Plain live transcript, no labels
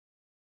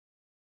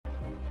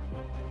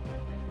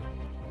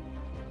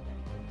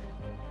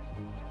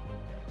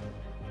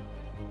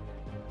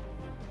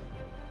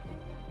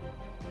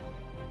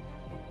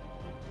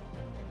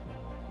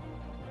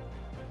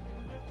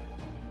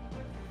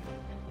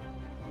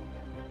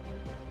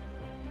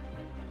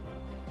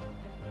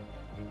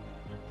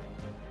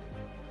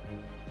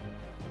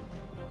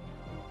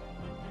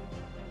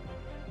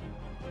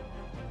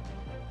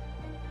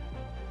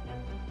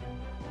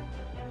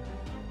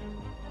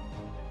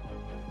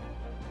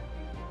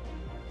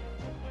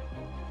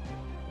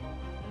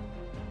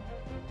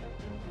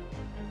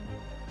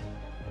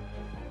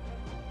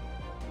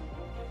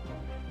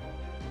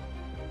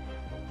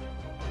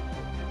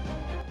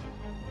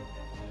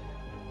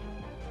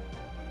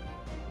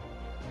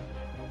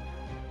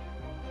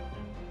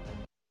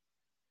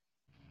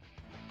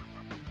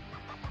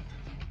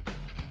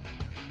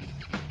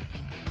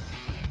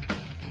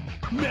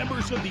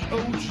members of the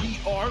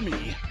OG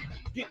Army.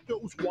 Get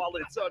those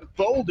wallets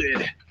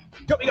unfolded.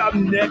 Coming up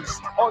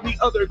next on the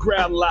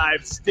OtherGround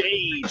live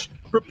stage,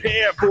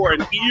 prepare for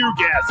an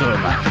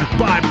eargasm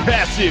by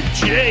Passive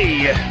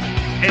J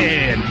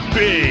and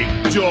Big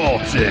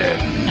Dalton.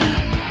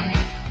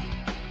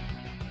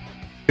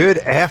 Good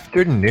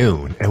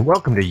afternoon, and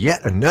welcome to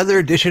yet another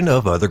edition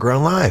of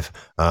OtherGround Live.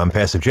 I'm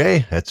Passive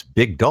J. That's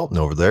Big Dalton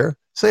over there.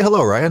 Say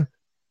hello, Ryan.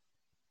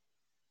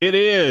 It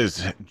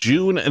is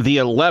June the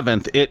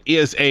 11th. It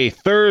is a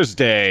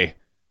Thursday.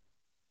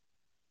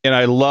 And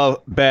I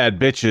love bad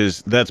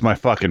bitches. That's my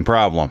fucking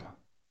problem.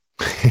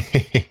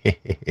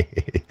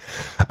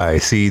 I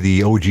see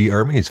the OG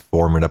Army is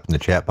forming up in the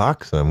chat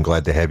box. I'm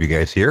glad to have you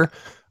guys here.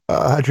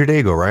 How'd your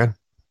day go, Ryan?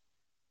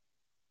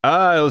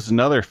 It was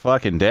another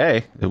fucking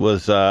day. It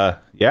was, it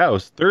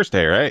was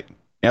Thursday, right?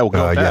 Yeah, we'll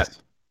go with that. Yes.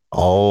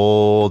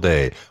 All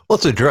day.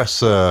 Let's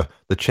address the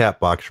chat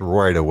box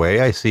right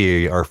away. I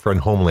see our friend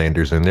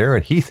Homelander's in there,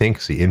 and he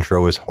thinks the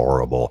intro is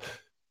horrible.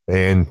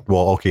 And,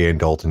 well, okay, and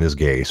Dalton is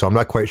gay, so I'm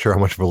not quite sure how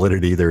much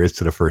validity there is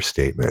to the first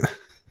statement.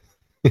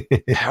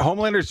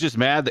 Homelander's just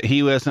mad that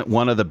he wasn't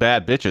one of the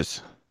bad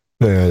bitches.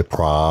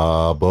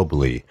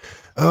 Probably.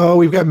 Oh,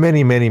 we've got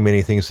many, many,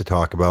 many things to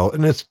talk about,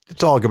 and it's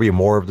all going to be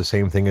more of the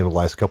same thing in the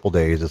last couple of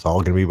days. It's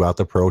all going to be about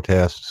the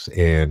protests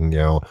and,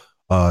 the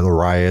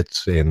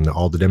riots and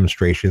all the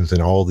demonstrations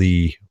and all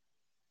the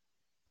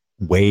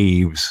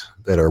waves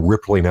that are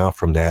rippling out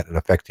from that and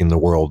affecting the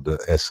world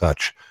as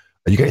such.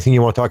 You got anything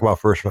you want to talk about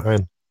first,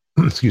 Ryan?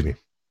 Excuse me.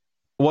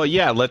 Well,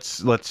 yeah,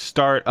 let's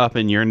start up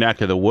in your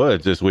neck of the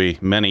woods, as we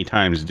many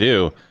times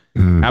do.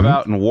 Mm-hmm. How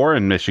about in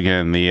Warren,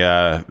 Michigan,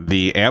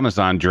 the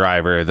Amazon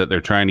driver that they're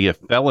trying to get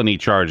felony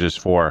charges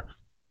for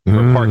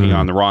parking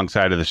on the wrong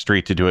side of the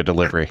street to do a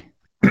delivery?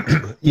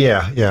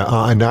 Yeah.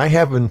 And I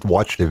haven't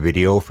watched a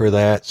video for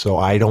that, so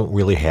I don't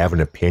really have an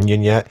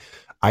opinion yet.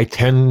 I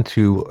tend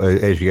to,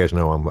 as you guys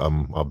know,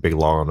 I'm a big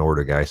law and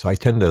order guy, so I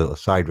tend to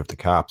side with the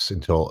cops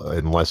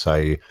unless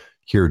I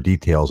hear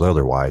details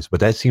otherwise.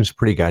 But that seems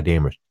pretty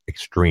goddamn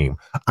extreme.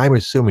 I'm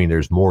assuming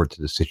there's more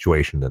to the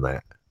situation than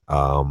that.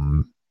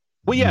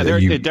 Well, yeah,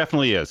 it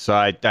definitely is. So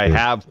I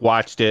have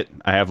watched it.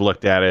 I have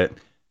looked at it.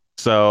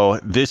 So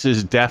this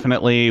is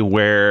definitely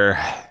where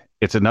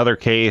it's another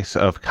case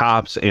of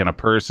cops and a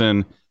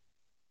person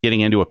getting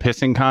into a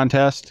pissing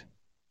contest,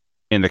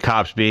 and the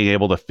cops being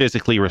able to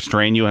physically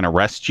restrain you and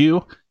arrest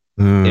you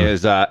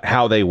is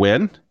how they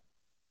win.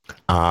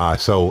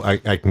 So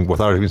I can,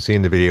 without even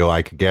seeing the video,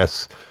 I could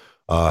guess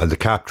the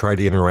cop tried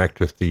to interact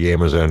with the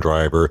Amazon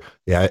driver.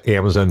 The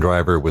Amazon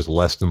driver was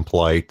less than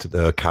polite.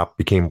 The cop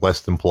became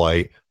less than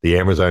polite. The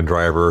Amazon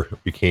driver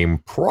became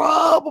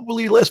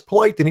probably less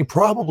polite than he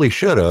probably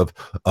should have,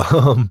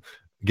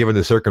 given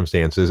the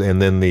circumstances.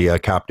 And then the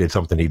cop did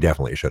something he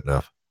definitely shouldn't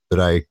have. Did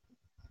I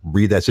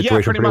read that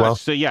situation pretty well?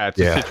 So yeah, it's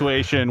a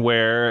situation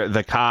where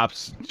the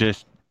cops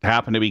just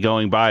happen to be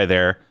going by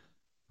there,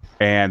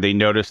 and they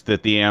noticed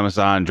that the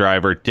Amazon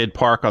driver did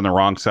park on the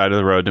wrong side of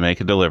the road to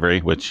make a delivery,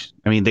 which,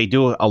 I mean, they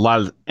do a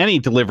lot of, any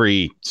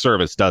delivery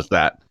service does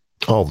that.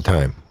 All the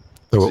time.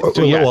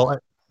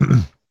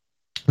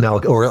 Now,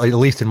 or at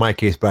least in my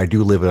case, but I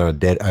do live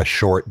in a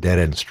short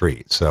dead-end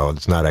street, so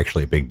it's not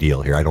actually a big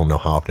deal here. I don't know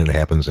how often it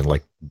happens in,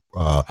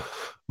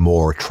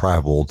 more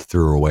traveled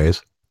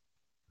thoroughways.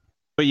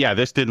 But yeah,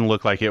 this didn't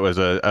look like it was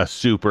a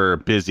super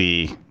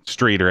busy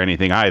street or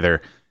anything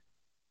either.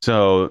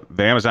 So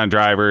the Amazon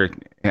driver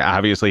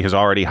obviously has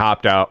already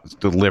hopped out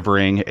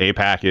delivering a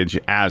package,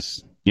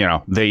 as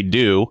they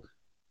do.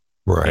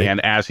 Right. And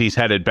as he's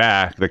headed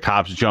back, the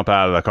cops jump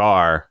out of the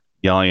car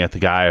yelling at the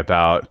guy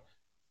about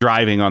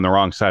driving on the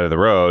wrong side of the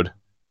road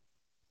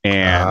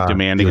and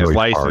demanding his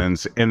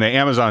license. And the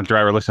Amazon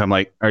driver looks, I'm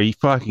like, are you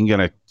fucking going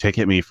to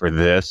ticket me for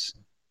this?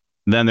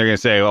 And then they're going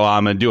to say, well,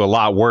 I'm going to do a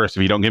lot worse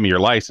if you don't give me your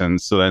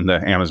license. So then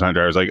the Amazon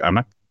driver's like,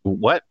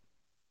 what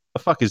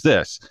the fuck is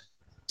this?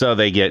 So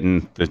they get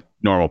in the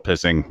normal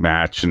pissing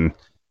match. And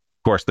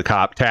of course, the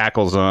cop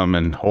tackles them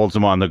and holds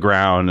them on the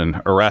ground and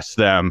arrests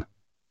them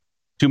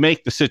to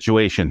make the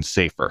situation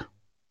safer.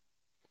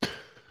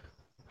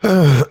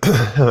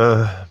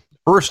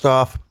 First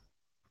off,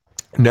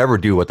 never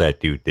do what that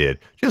dude did.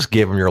 Just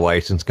give him your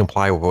license,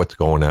 comply with what's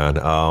going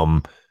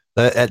on.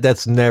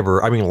 That's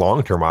never, I mean,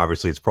 long term,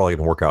 obviously, it's probably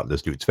going to work out in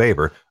this dude's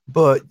favor,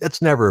 but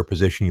that's never a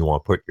position you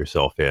want to put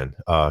yourself in,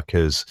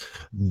 because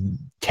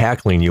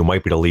tackling you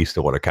might be the least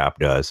of what a cop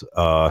does.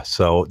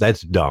 So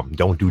that's dumb.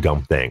 Don't do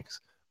dumb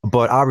things.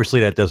 But obviously,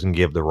 that doesn't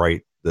give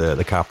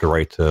the cop the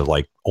right to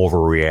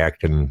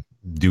overreact and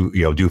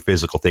do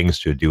physical things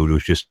to a dude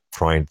who's just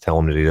trying to tell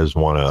him that he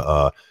doesn't want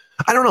to.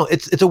 I don't know.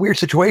 It's a weird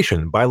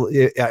situation.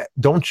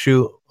 Don't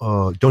you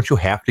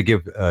have to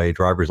give a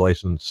driver's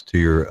license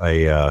to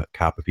a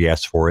cop if he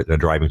asks for it in a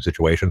driving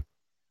situation?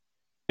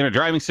 In a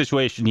driving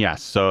situation,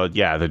 yes. So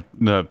yeah,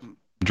 the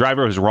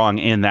driver was wrong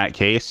in that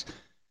case.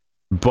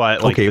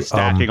 But the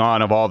stacking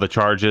on of all the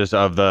charges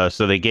so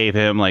they gave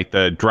him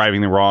the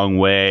driving the wrong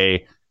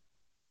way,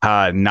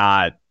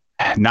 not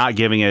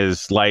giving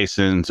his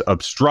license,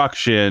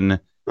 obstruction,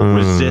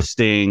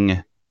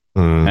 resisting,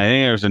 I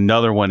think there's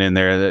another one in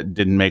there that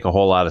didn't make a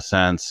whole lot of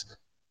sense.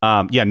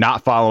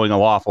 Not following a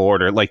lawful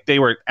order. Like they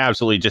were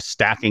absolutely just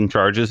stacking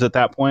charges at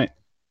that point.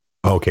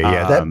 Okay,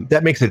 yeah,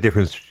 that makes a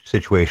different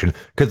situation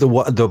because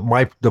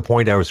the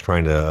point I was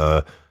trying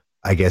to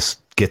I guess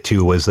get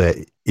to was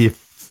that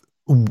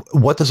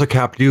what does a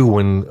cop do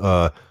when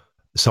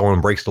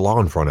someone breaks the law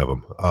in front of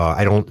him?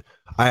 I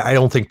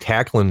don't think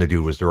tackling the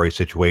dude was the right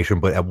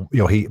situation,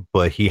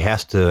 but he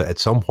has to at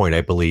some point,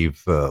 I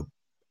believe,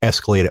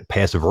 escalate it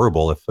past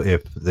verbal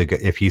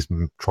if he's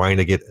trying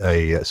to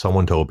get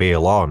someone to obey a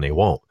law and they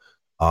won't.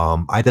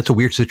 That's a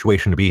weird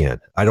situation to be in.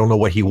 I don't know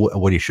what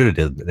he should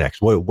have done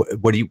next. What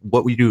would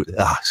you do?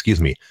 Excuse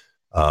me.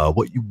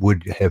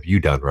 Would have you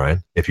done,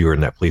 Ryan, if you were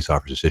in that police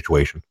officer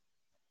situation?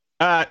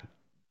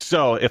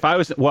 So if I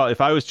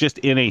was just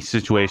in a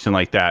situation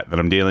like that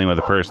I'm dealing with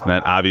a person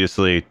that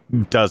obviously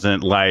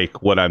doesn't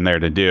like what I'm there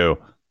to do,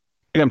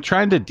 I'm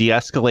trying to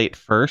de-escalate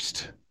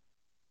first.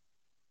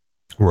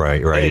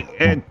 Right.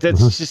 And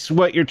that's just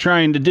what you're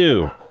trying to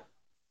do.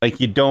 Like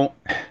you don't.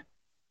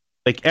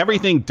 Like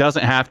everything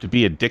doesn't have to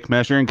be a dick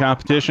measuring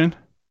competition.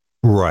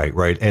 Right.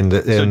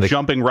 So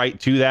jumping right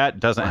to that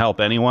doesn't help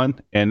anyone.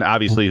 And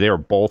obviously they were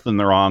both in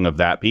the wrong of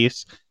that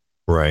piece.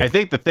 Right. I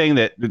think the thing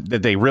that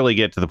they really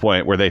get to the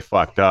point where they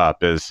fucked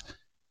up is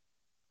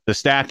the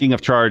stacking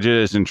of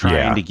charges and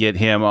trying to get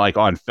him like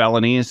on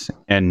felonies.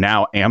 And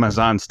now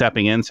Amazon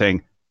stepping in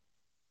saying,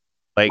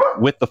 like,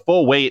 with the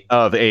full weight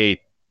of a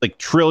like $1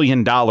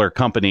 trillion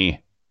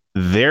company,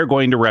 they're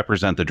going to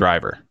represent the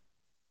driver.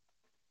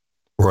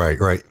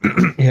 Right.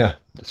 Yeah.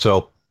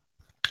 So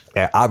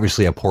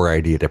obviously a poor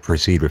idea to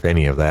proceed with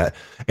any of that.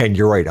 And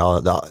you're right.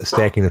 The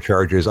stacking of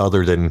charges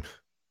other than,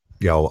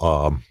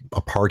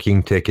 a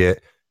parking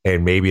ticket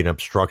and maybe an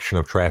obstruction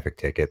of traffic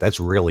ticket. That's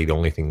really the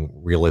only thing,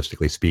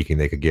 realistically speaking,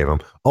 they could give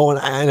him. Oh,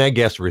 and I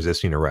guess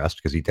resisting arrest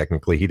because he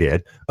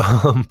did.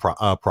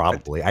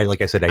 Probably. I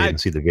didn't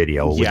see the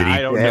video. Yeah,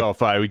 I don't know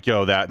if I would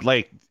go that.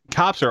 Like,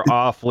 cops are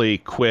awfully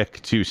quick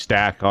to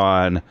stack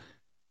on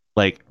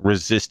like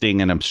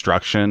resisting an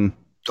obstruction.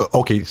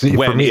 Okay, see,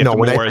 when for me, it's no,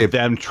 more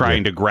them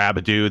trying to grab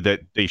a dude that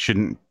they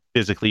shouldn't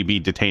physically be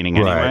detaining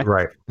anyway.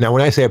 Right. Now,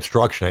 when I say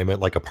obstruction, I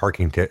meant like a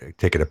parking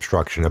ticket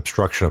obstruction of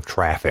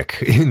traffic.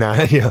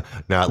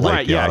 not like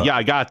right. Yeah,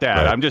 I got that.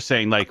 Right. I'm just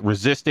saying, like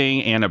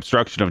resisting and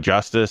obstruction of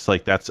justice,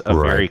 like that's a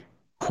very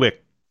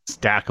quick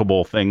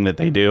stackable thing that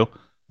they do.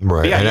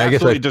 Right. Yeah, and he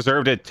absolutely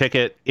deserved a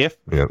ticket.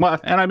 Well,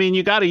 and I mean,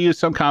 you got to use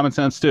some common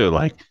sense too.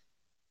 Like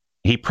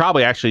he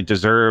probably actually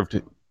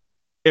deserved.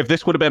 If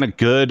this would have been a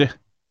good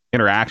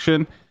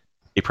interaction,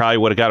 he probably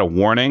would have got a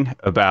warning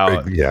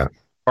about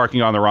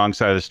parking on the wrong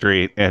side of the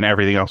street and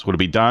everything else would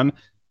be done.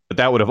 But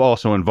that would have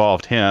also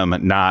involved him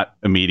not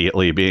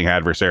immediately being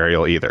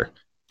adversarial either.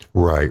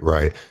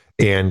 Right.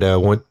 And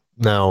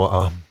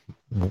I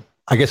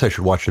guess I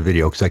should watch the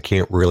video because I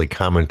can't really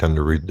comment on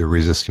the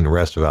resisting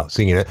arrest without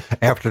seeing it.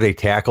 After they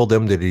tackled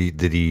him, did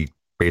he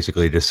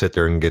basically just sit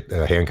there and get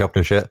handcuffed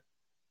and shit?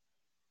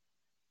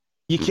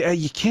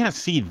 You can't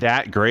see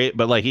that great,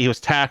 but like he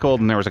was tackled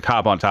and there was a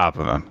cop on top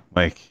of him.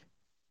 Like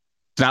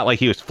it's not like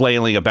he was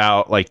flailing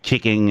about, like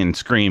kicking and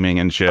screaming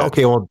and shit.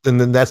 Okay, well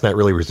then that's not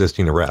really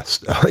resisting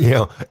arrest.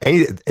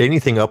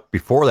 Anything up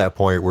before that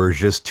point where it's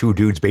just two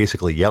dudes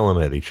basically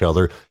yelling at each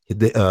other.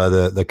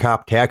 The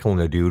cop tackling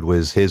the dude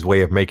was his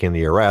way of making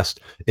the arrest.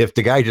 If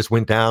the guy just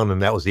went down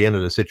and that was the end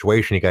of the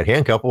situation, he got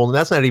handcuffed. Well,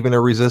 that's not even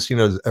a resisting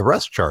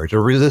arrest charge. A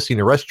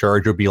resisting arrest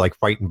charge would be like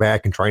fighting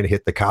back and trying to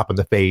hit the cop in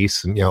the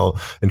face and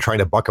and trying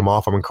to buck him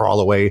off him and crawl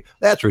away.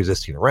 That's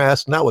resisting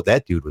arrest. Not what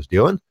that dude was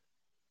doing.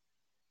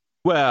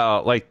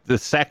 Well, like the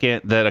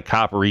second that a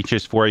cop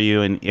reaches for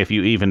you, and if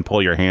you even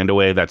pull your hand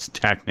away, that's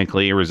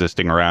technically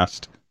resisting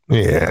arrest.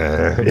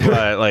 Yeah.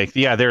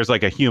 But there's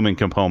like a human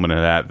component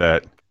of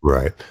that.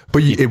 Right. But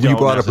you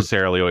don't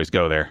necessarily always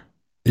go there.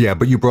 Yeah,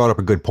 but you brought up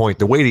a good point.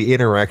 The way the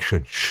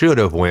interaction should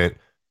have would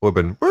have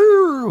been,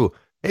 woo,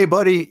 hey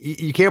buddy,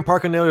 you can't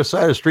park on the other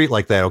side of the street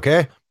like that,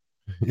 okay?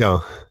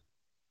 You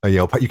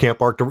can't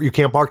park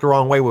the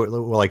wrong way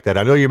like that.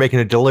 I know you're making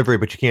a delivery,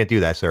 but you can't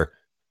do that, sir.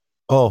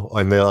 Oh,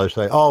 and the other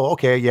side. Oh,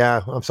 okay,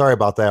 yeah. I'm sorry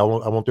about that. I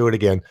won't do it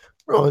again.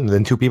 Well, and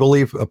then two people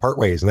leave part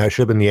ways, and that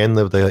should have been the end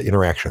of the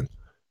interaction.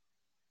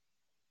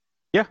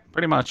 Yeah,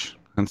 pretty much.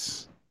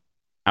 That's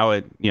how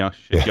it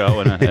should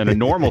go in a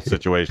normal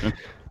situation.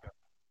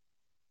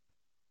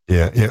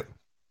 Yeah.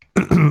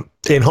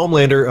 In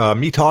Homelander,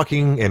 me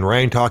talking and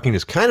Ryan talking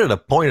is kind of the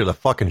point of the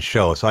fucking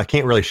show, so I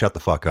can't really shut the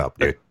fuck up,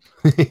 dude.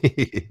 I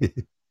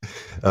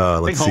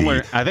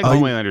think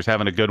Homelander's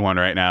having a good one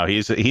right now.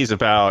 He's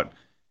about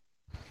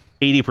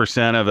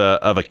 80%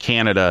 of a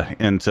Canada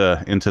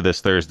into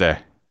this Thursday.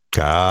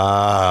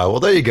 Well,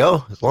 there you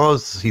go. As long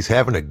as he's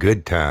having a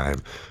good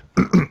time.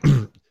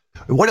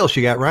 What else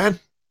you got, Ryan?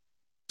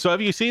 So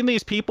have you seen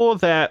these people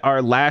that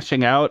are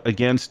lashing out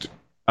against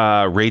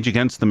Rage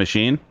Against the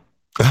Machine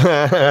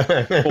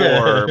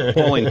for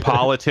pulling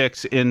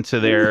politics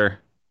into their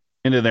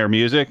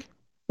music?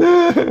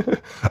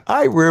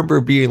 I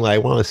remember being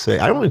like, was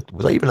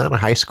I even out of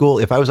high school?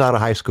 If I was out of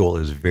high school,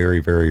 it was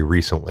very, very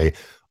recently.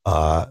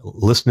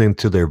 listening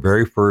to their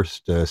very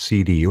first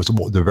CD. It was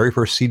the very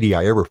first CD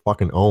I ever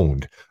fucking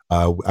owned.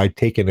 I'd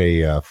taken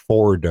a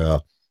Ford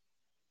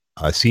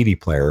CD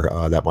player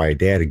that my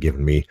dad had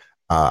given me.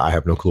 I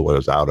have no clue what it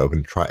was out of,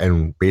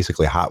 and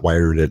basically hot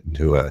wired it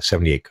into a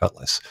 78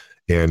 Cutlass.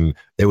 And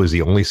it was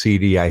the only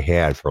CD I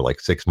had for like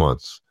 6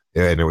 months.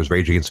 And it was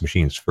Rage Against the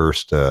Machine's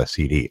first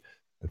CD.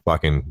 And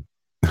fucking,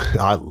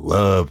 I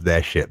love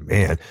that shit,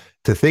 man.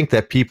 To think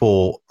that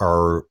people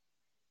are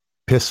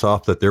pissed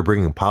off that they're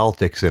bringing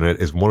politics in it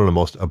is one of the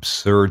most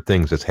absurd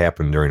things that's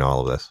happened during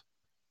all of this.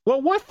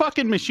 Well, what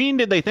fucking machine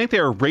did they think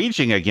they were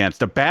raging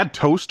against? A bad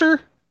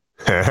toaster?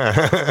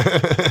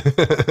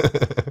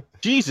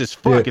 Jesus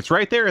fuck, yeah. It's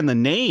right there in the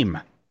name.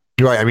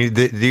 Right. I mean,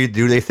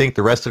 do they think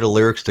the rest of the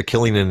lyrics to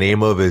Killing in the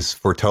Name of is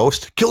for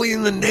toast? Killing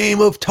in the name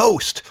of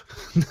toast.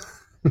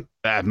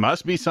 That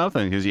must be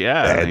something, because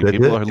I think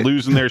people are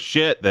losing their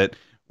shit that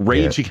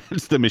Rage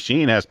Against the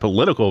Machine has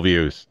political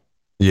views.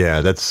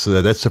 Yeah, that's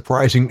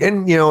surprising.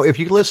 And, if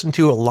you listen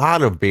to a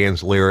lot of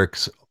bands'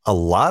 lyrics, a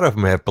lot of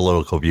them have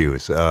political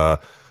views.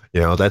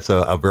 That's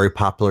a very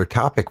popular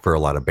topic for a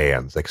lot of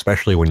bands,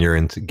 especially when you're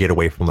into get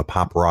away from the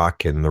pop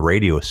rock and the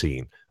radio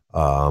scene.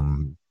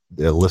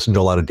 Listen to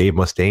a lot of Dave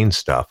Mustaine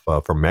stuff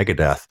from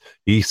Megadeth.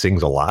 He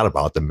sings a lot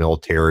about the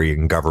military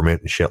and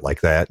government and shit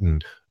like that.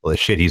 And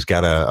shit, he's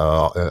got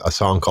a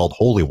song called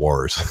Holy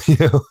Wars.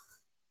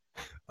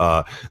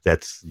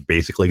 That's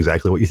basically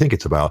exactly what you think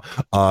it's about.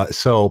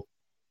 So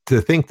to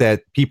think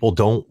that people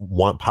don't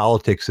want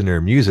politics in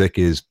their music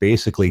is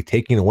basically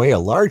taking away a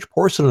large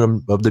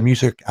portion of the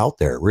music out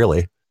there,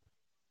 really.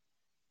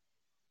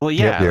 Well,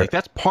 like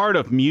that's part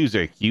of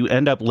music. You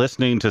end up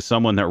listening to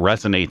someone that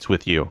resonates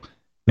with you.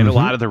 And a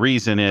lot of the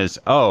reason is,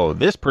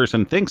 this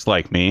person thinks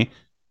like me,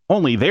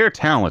 only they're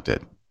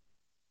talented.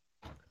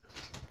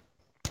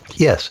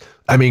 Yes.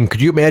 I mean,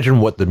 could you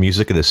imagine what the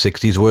music of the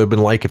 60s would have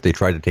been like if they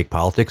tried to take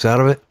politics out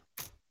of it?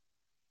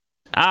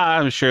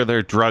 I'm sure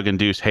their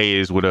drug-induced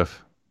haze would have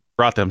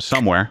brought them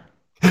somewhere.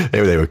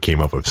 They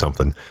came up with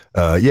something.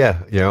 Their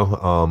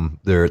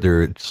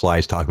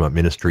slides talking about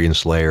Ministry and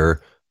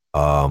Slayer.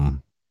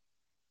 All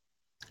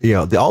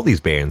these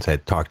bands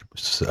had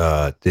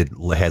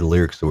had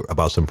lyrics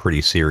about some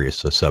pretty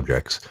serious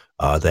subjects.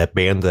 That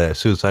band, the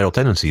Suicidal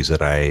Tendencies,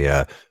 that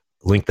I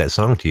linked that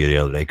song to you the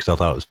other day because I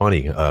thought it was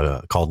funny,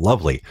 called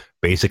Lovely.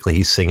 Basically,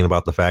 he's singing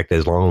about the fact that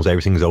as long as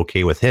everything's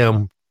okay with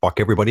him, fuck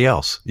everybody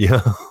else. It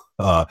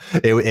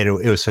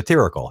was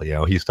satirical.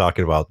 He's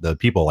talking about the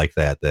people like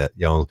that,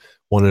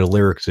 one of the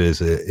lyrics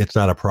is, it's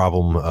not a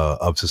problem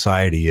of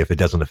society if it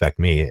doesn't affect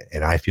me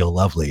and I feel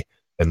lovely.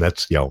 And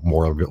that's,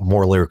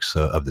 more lyrics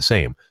of the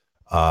same.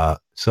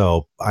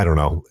 So I don't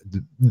know,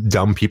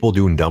 dumb people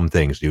doing dumb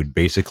things, dude.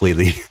 Basically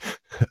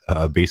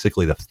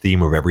the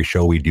theme of every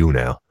show we do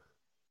now.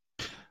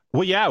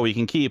 Well, yeah, we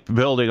can keep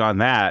building on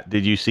that.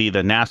 Did you see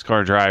the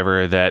NASCAR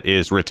driver that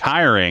is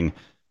retiring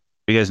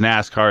because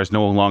NASCAR is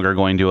no longer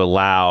going to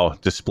allow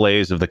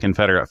displays of the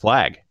Confederate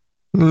flag?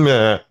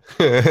 Nah.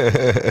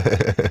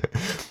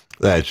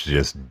 That's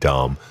just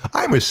dumb.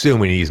 I'm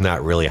assuming he's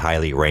not really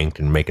highly ranked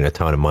and making a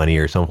ton of money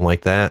or something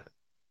like that.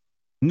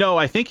 No,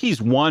 I think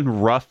he's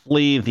won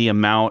roughly the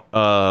amount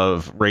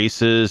of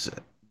races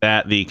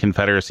that the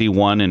Confederacy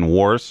won in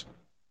wars.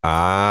 See,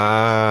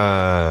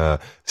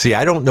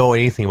 I don't know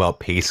anything about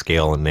pay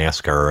scale in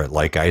NASCAR.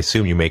 Like, I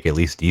assume you make at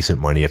least decent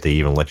money if they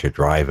even let you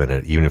drive in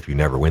it, even if you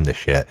never win the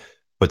shit.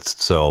 But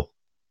still,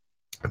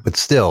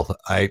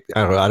 I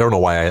don't know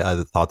why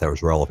I thought that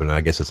was relevant.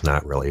 I guess it's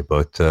not really,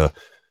 but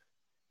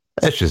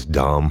that's just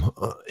dumb.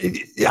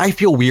 I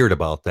feel weird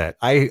about that.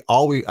 I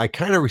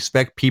kind of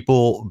respect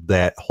people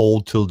that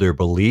hold to their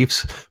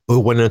beliefs,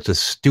 but when it's a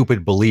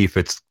stupid belief,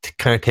 it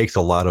kind of takes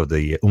a lot of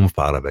the oomph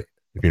out of it,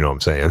 if you know what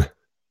I'm saying.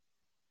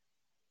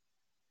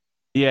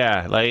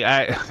 Yeah,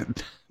 like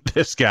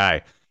this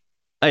guy,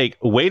 like,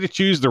 way to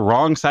choose the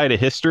wrong side of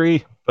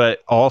history,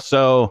 but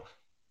also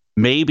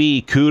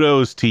maybe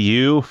kudos to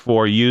you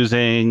for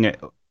using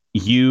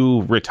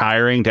you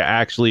retiring to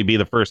actually be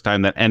the first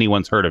time that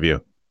anyone's heard of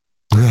you.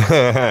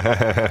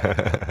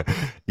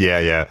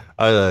 Yeah.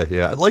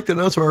 I'd like to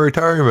announce my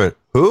retirement.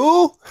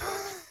 Who?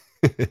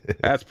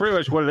 That's pretty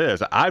much what it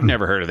is. I've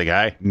never heard of the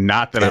guy.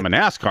 Not that I'm a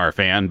NASCAR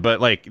fan,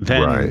 but like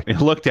then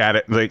looked at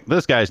it like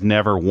this guy's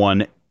never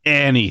won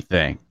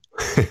anything.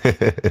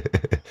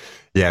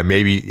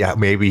 Maybe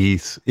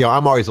he's,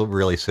 I'm always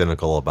really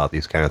cynical about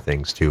these kind of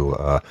things too.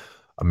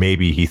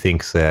 Maybe he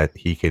thinks that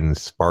he can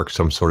spark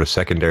some sort of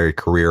secondary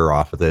career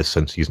off of this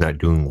since he's not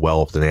doing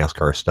well with the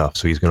NASCAR stuff.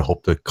 So he's going to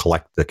hope to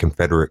collect the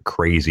Confederate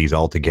crazies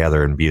all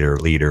together and be their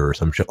leader or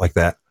some shit like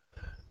that.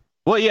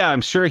 Well, yeah,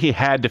 I'm sure he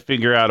had to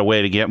figure out a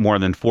way to get more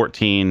than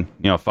 14,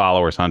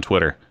 followers on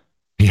Twitter.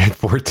 He had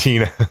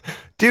 14.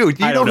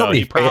 Dude, I don't know.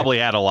 He probably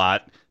had a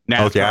lot.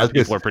 NASCAR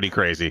people are pretty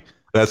crazy.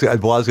 I was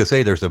going to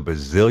say, there's a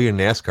bazillion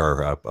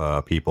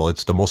NASCAR people.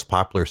 It's the most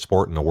popular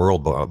sport in the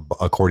world,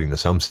 according to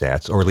some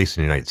stats, or at least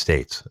in the United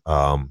States.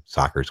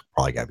 Soccer's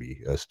probably got to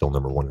be still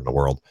number one in the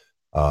world.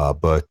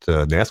 But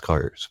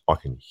NASCAR is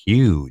fucking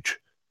huge.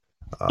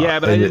 Yeah,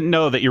 but I didn't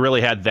know that you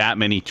really had that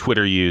many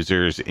Twitter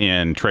users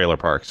in trailer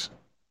parks.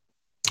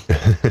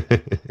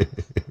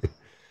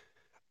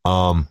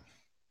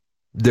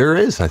 There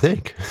is, I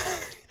think.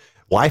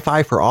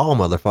 Wi-Fi for all,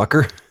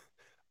 motherfucker.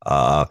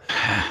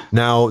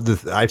 Now,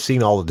 I've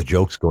seen all of the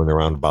jokes going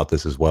around about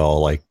this as well.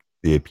 Like,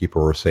 the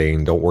people were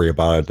saying, don't worry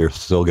about it. They're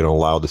still going to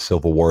allow the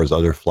Civil War's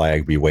other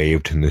flag be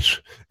waved, and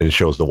it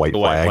shows the white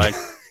flag.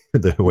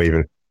 The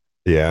waving.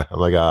 Yeah, I'm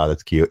like,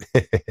 that's cute.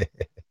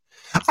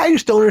 I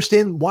just don't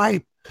understand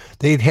why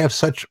they'd have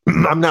such.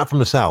 I'm not from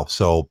the South,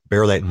 so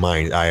bear that in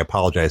mind. I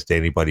apologize to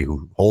anybody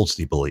who holds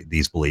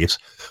these beliefs,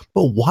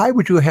 but why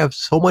would you have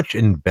so much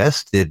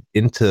invested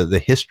into the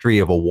history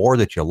of a war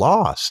that you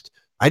lost?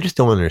 I just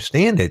don't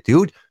understand it,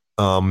 dude.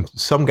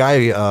 Some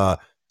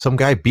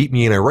guy beat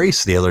me in a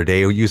race the other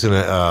day using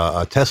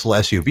a Tesla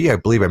SUV. I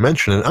believe I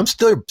mentioned it. I'm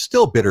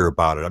still bitter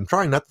about it. I'm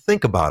trying not to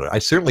think about it. I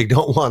certainly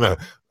don't want to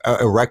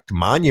erect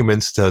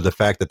monuments to the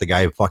fact that the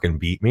guy fucking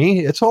beat me.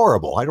 It's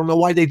horrible. I don't know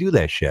why they do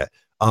that shit.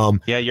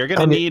 Yeah, you're going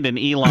to need an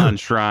Elon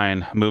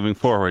shrine moving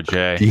forward,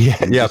 Jay.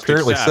 Yeah,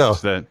 apparently so.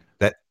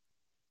 That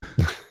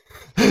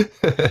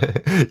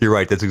you're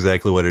right. That's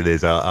exactly what it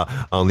is.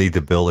 I'll need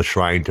to build a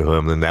shrine to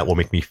him, and that will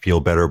make me feel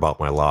better about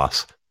my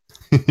loss.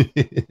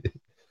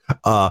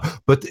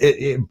 But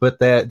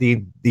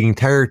the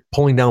entire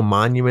pulling down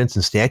monuments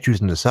and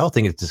statues in the South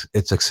thing,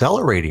 it's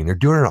accelerating. They're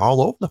doing it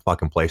all over the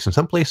fucking place. In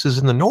some places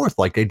in the North,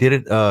 like they did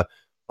it.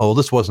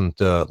 This wasn't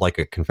like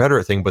a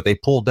Confederate thing, but they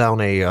pulled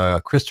down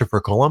a Christopher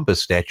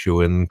Columbus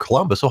statue in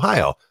Columbus,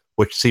 Ohio,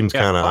 which seems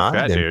kind of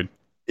odd. Dude.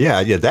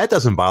 Yeah, that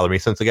doesn't bother me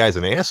since the guy's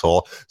an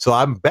asshole. So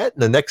I'm betting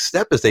the next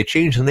step is they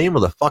change the name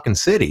of the fucking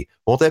city.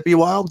 Won't that be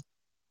wild?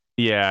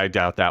 Yeah, I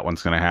doubt that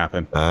one's going to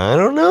happen. I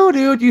don't know,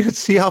 dude. You can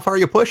see how far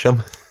you push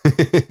them.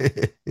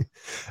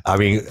 I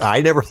mean, I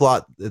never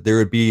thought that there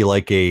would be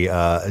like a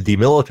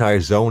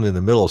demilitarized zone in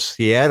the middle of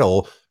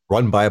Seattle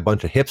run by a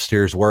bunch of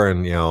hipsters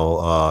wearing,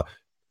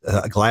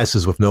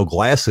 glasses with no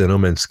glass in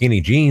them and skinny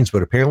jeans.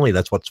 But apparently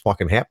that's what's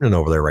fucking happening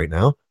over there right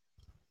now.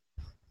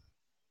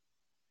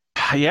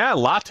 Yeah,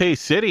 Latte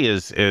City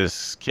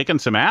is kicking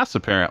some ass,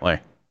 apparently.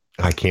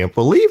 I can't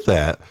believe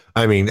that.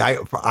 I mean,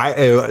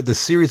 the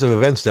series of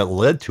events that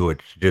led to it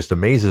just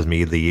amazes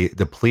me.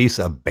 The police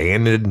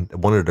abandoned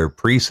one of their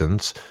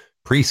precincts.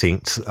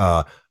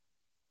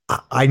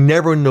 I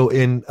never know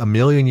in a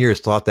million years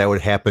thought that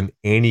would happen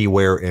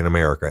anywhere in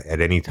America at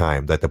any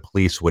time, that the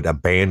police would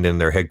abandon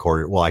their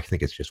headquarters. Well, I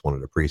think it's just one of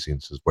the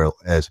precincts as well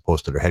as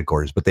opposed to their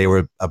headquarters, but they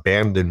would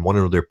abandon one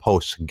of their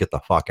posts and get the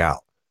fuck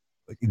out.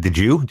 Did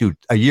you? Dude,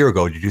 a year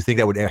ago, did you think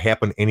that would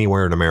happen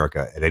anywhere in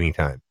America at any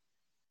time?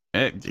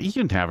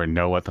 You never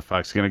know what the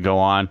fuck's going to go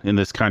on in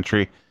this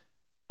country.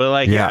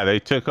 But yeah, they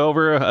took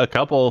over a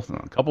couple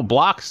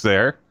blocks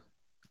there,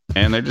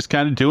 and they're just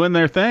kind of doing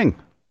their thing.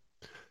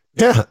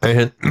 Yeah,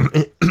 and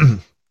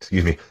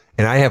excuse me,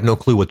 and I have no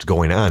clue what's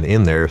going on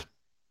in there,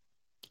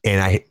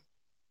 and I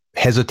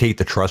hesitate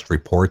to trust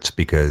reports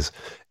because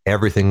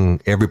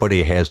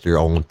everybody has their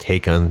own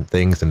take on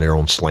things and their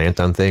own slant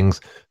on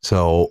things.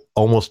 So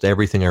almost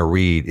everything I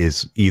read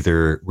is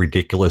either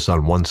ridiculous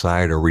on one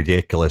side or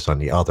ridiculous on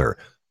the other.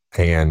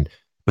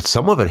 But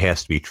some of it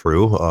has to be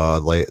true.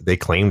 They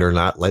claim they're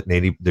not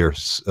letting they're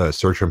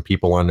searching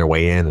people on their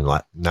way in and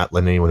not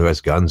letting anyone who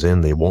has guns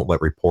in. They won't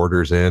let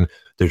reporters in.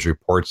 There's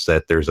reports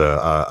that there's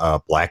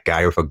a black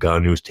guy with a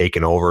gun who's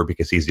taken over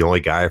because he's the only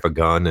guy with a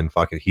gun, and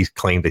he's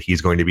claimed that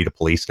he's going to be the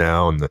police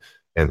now, and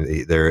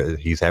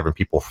he's having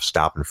people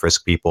stop and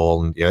frisk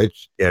people, and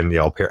and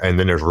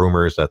then there's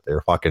rumors that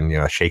they're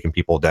fucking shaking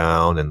people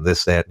down and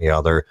this, that, and the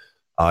other.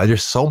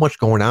 There's so much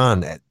going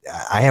on.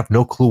 I have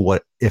no clue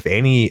what, if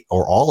any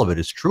or all of it,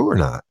 is true or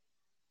not.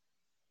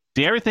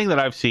 See, everything that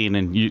I've seen,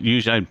 and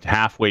usually I'm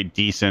halfway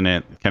decent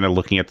at kind of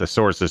looking at the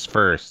sources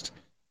first,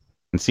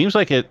 it seems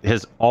like it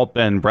has all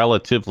been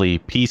relatively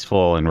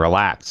peaceful and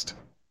relaxed.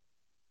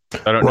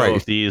 I don't know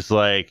if these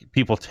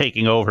people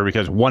taking over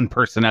because one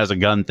person has a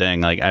gun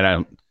thing. I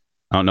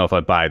don't know if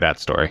I buy that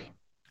story.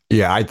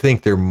 Yeah, I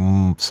think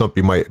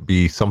something might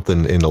be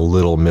something in a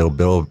little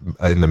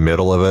in the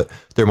middle of it.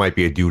 There might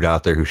be a dude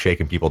out there who's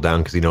shaking people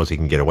down because he knows he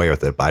can get away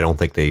with it. But I don't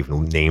think they've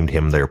named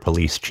him their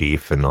police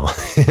chief and all,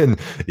 and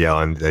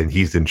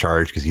he's in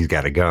charge because he's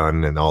got a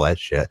gun and all that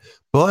shit.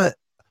 But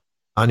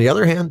on the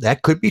other hand,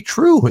 that could be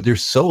true.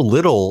 There's so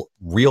little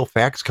real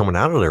facts coming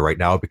out of there right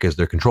now because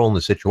they're controlling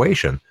the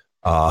situation.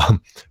 But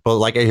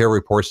I hear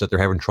reports that they're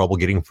having trouble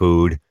getting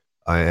food.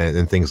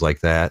 And things like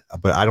that,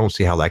 but I don't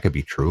see how that could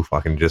be true.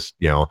 Fucking just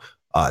then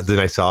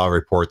I saw a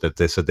report that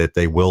they said that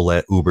they will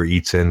let Uber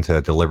Eats in to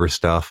deliver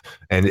stuff,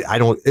 and I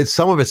don't.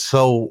 Some of it's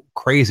so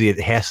crazy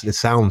it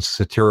sounds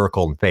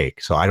satirical and fake.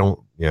 So I don't,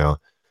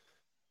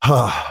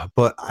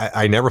 but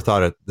I never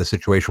thought the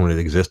situation would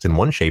exist in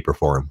one shape or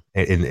form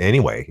in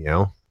any way.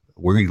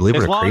 We live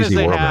in a crazy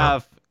world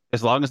now.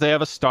 As long as they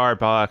have a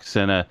Starbucks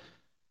and a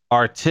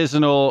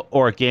artisanal,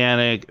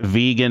 organic,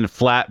 vegan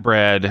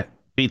flatbread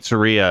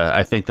pizzeria,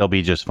 I think they'll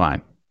be just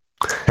fine.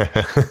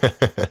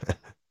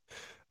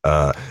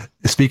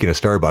 Speaking of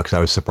Starbucks, I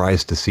was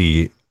surprised to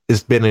see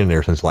it's been in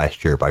there since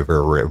last year, but I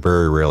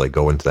very rarely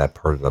go into that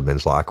part of the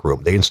men's locker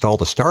room. They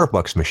installed a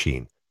Starbucks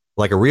machine,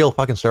 like a real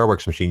fucking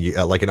Starbucks machine,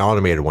 like an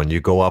automated one.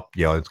 You go up,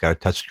 it's got a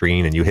touch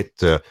screen, and you hit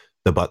the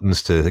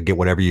buttons to get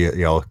whatever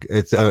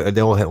It's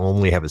they'll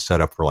only have it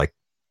set up for like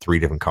 3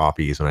 different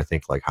coffees, and I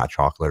think like hot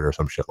chocolate or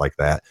some shit like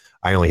that.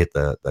 I only hit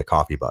the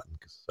coffee button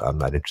because I'm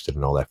not interested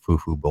in all that foo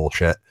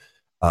bullshit.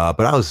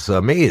 But I was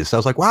amazed. I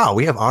was like, wow,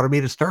 we have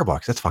automated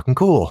Starbucks. That's fucking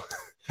cool.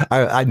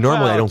 I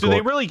normally I don't. Do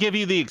they really give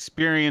you the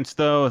experience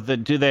though?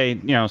 Do they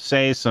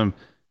say some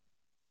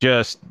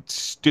just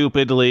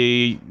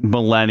stupidly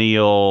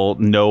millennial,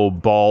 no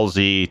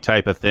ballsy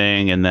type of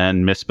thing, and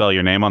then misspell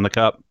your name on the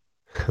cup?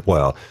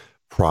 Well,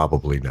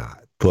 probably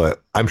not.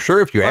 But I'm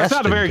sure if you ask, it's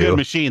not a very good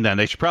machine. Then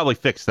they should probably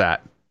fix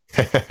that.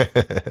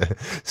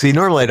 See,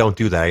 normally I don't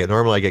do that.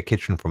 Normally I get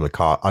kitchen from the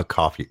coffee.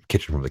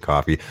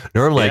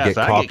 Normally I get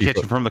coffee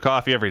kitchen from the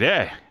coffee every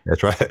day.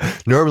 That's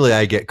right. Normally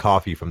I get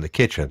coffee from the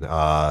kitchen,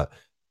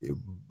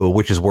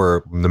 which is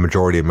where the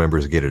majority of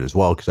members get it as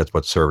well, because that's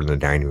what's served in the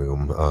dining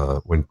room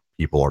when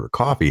people order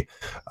coffee.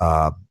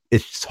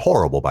 It's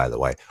horrible, by the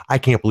way. I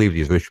can't believe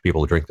these rich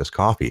people drink this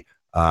coffee.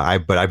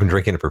 But I've been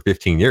drinking it for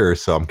 15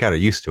 years, so I'm kind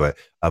of used to it.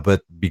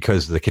 But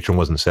because the kitchen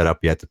wasn't set up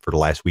yet for the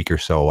last week or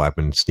so, I've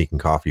been sneaking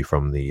coffee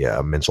from the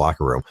men's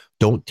locker room.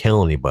 Don't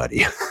tell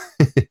anybody.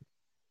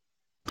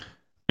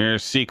 Your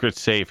secret's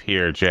safe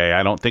here, Jay.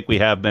 I don't think we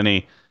have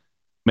many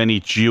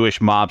Jewish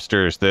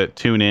mobsters that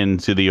tune in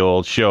to the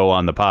old show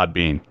on the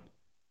Podbean.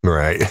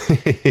 Right.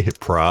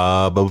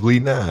 Probably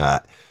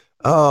not.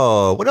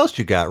 Oh, what else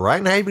you got,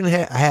 Ryan? I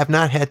have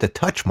not had to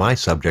touch my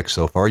subject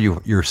so far.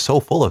 You're so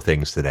full of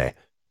things today.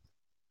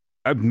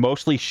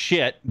 Mostly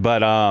shit,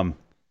 but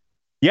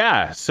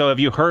yeah. So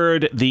have you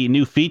heard the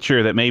new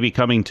feature that may be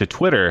coming to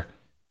Twitter,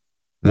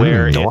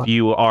 where if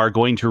you are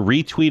going to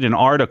retweet an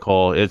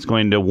article, it's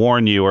going to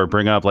warn you or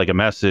bring up like a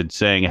message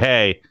saying,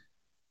 "Hey,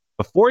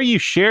 before you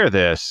share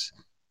this,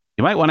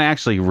 you might want to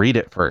actually read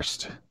it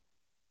first."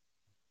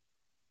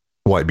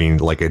 What, I mean,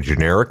 like a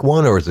generic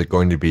one, or is it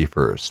going to be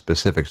for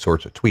specific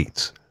sorts of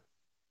tweets?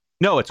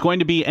 No, it's going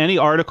to be any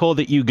article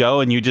that you go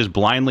and you just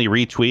blindly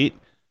retweet.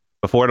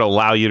 Before it'll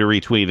allow you to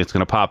retweet, it's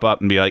going to pop up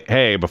and be like,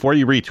 hey, before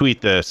you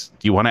retweet this,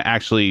 do you want to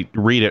actually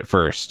read it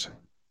first?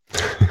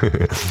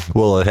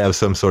 Will it have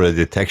some sort of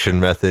detection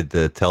method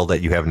to tell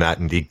that you have not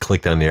indeed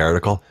clicked on the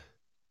article?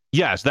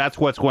 Yes, that's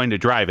what's going to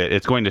drive it.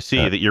 It's going to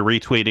see that you're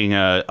retweeting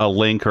a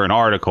link or an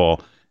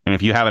article, and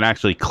if you haven't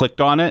actually clicked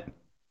on it,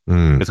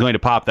 it's going to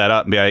pop that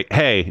up and be like,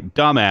 hey,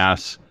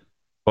 dumbass,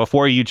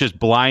 before you just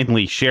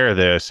blindly share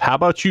this, how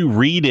about you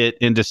read it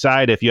and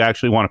decide if you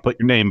actually want to put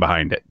your name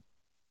behind it?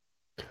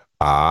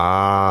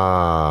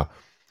 Yeah,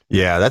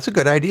 that's a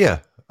good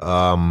idea.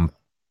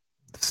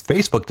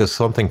 Facebook does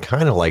something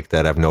kind of like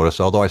that, I've noticed,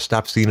 although I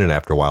stopped seeing it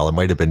after a while. It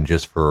might have been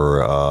just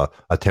for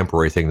a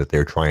temporary thing that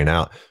they're trying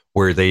out,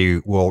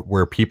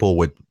 where people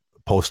would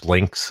post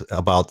links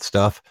about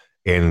stuff,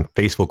 and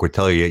Facebook would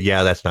tell you,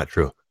 yeah, that's not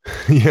true.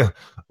 Yeah,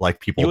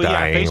 like people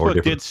dying. Yeah, Facebook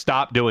or did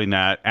stop doing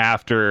that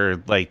after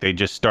they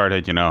just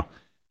started,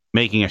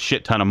 making a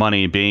shit ton of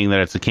money, being that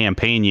it's a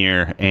campaign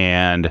year,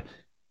 and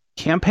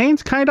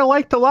campaigns kind of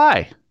like to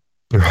lie.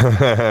 So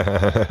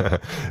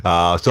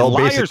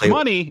liar's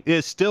money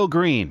is still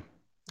green.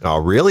 Oh,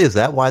 really? Is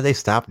that why they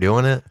stopped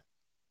doing it?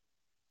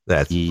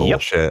 That's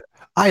bullshit.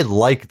 I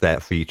like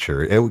that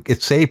feature.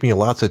 It saved me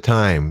lots of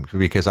time,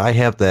 because I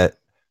have that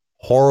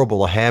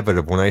horrible habit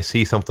of when I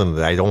see something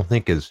that I don't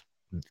think is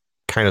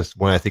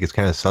when I think it's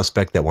kind of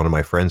suspect that one of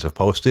my friends have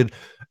posted,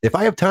 if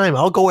I have time,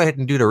 I'll go ahead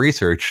and do the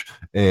research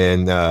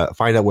and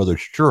find out whether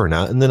it's true or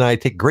not. And then I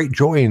take great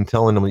joy in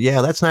telling them,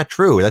 yeah, that's not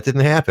true. That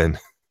didn't happen.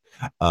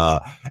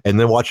 And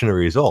then watching the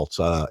results.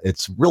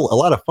 It's a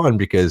lot of fun,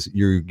 because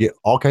you get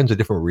all kinds of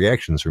different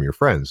reactions from your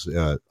friends.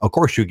 Of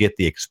course, you get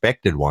the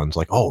expected ones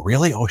like, oh,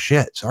 really? Oh,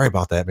 shit. Sorry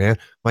about that, man. I'm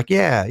like,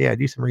 yeah,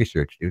 do some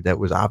research, dude. That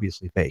was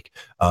obviously fake.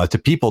 To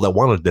people that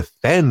want to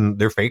defend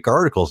their fake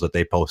articles that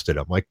they posted,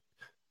 I'm like,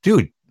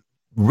 dude,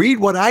 read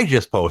what I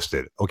just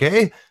posted,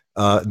 okay?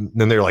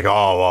 Then they're like,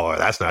 oh, well,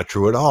 that's not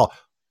true at all.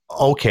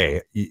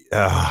 Okay,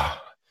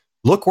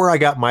 look where I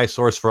got my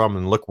source from,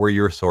 and look where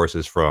your source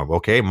is from,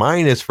 okay?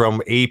 Mine is from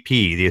AP,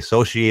 the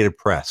Associated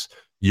Press.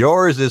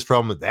 Yours is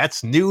from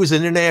That's News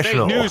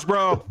International. Fake news,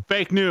 bro.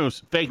 Fake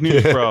news,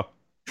 bro.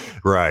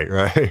 Right.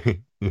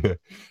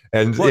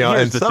 And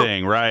here's the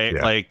thing, right?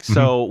 Yeah.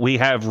 So we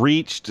have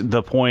reached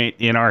the point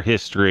in our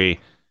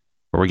history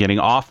where we're getting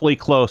awfully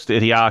close to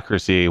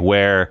idiocracy,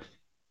 where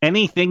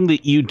anything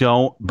that you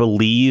don't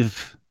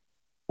believe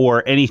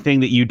or anything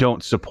that you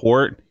don't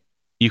support,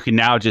 you can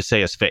now just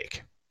say is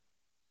fake.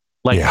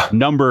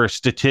 Number,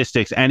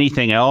 statistics,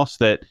 anything else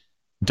that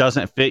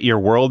doesn't fit your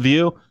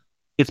worldview,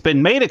 it's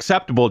been made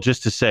acceptable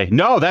just to say,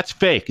 no, that's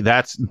fake.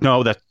 That's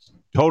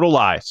total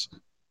lies.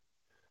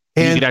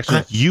 And you can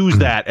actually use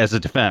that as a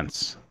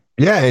defense.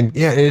 Yeah, and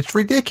it's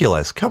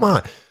ridiculous. Come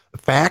on.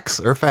 Facts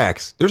are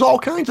facts. There's all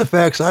kinds of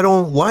facts I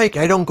don't like.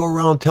 I don't go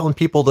around telling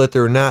people that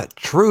they're not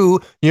true.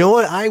 You know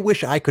what? I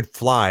wish I could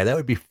fly. That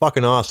would be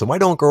fucking awesome. I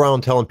don't go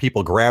around telling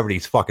people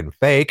gravity's fucking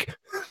fake.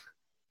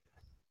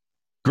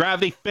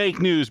 Gravity, fake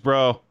news,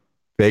 bro.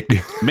 Fake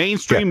news.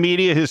 Mainstream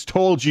media has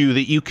told you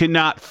that you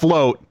cannot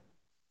float,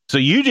 so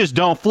you just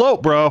don't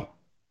float, bro.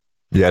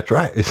 Yeah, that's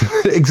right.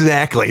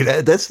 Exactly.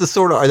 That's the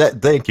sort of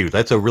that. Thank you.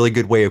 That's a really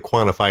good way of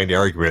quantifying the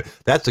argument.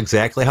 That's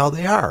exactly how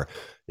they are.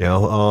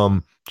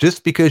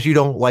 Just because you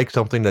don't like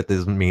something, that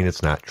doesn't mean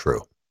it's not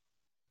true.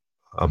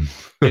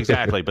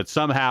 Exactly, but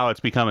somehow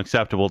it's become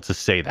acceptable to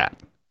say that.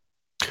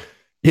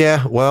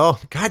 Yeah, well,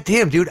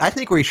 goddamn, dude, I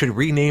think we should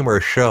rename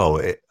our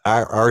show.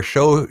 Our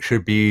show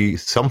should be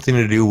something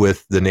to do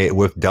with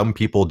with dumb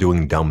people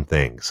doing dumb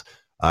things.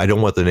 I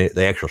don't want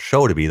the actual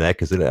show to be that,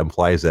 because it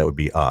implies that would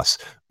be us.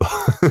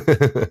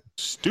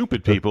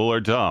 Stupid people are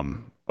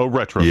dumb. A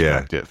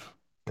retrospective.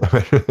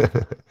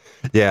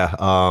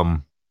 Yeah.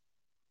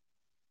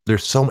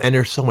 There's so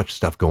much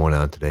stuff going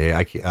on today.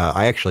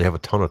 I actually have a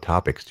ton of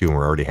topics too, and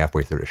we're already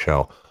halfway through the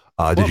show.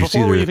 Did you see?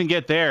 Before we even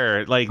get there,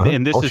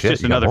 and this is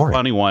just another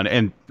funny one.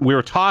 And we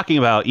were talking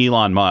about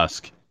Elon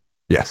Musk.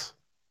 Yes.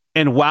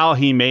 And while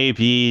he may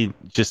be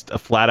just a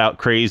flat out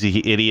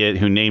crazy idiot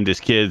who named his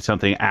kid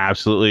something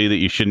absolutely that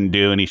you shouldn't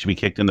do, and he should be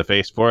kicked in the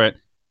face for it,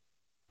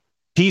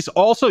 he's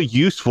also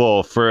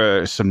useful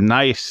for some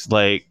nice,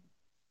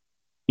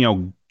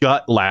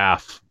 gut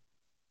laugh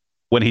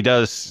when he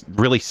does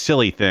really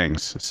silly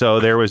things. So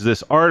there was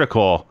this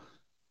article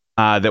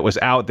that was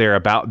out there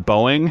about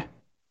Boeing.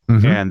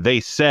 Mm-hmm. And they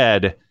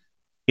said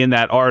in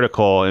that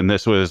article, and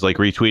this was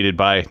retweeted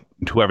by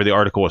whoever the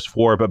article was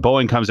for, but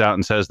Boeing comes out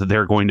and says that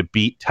they're going to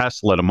beat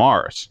Tesla to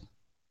Mars.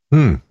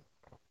 And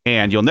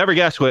you'll never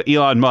guess what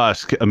Elon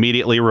Musk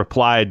immediately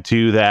replied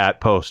to that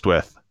post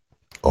with.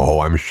 Oh,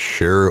 I'm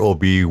sure it'll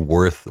be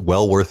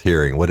well worth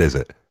hearing. What is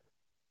it?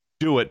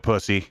 Do it,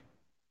 pussy.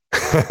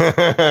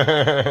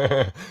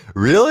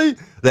 Really?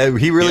 That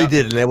he really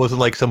did, and that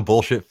wasn't like some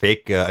bullshit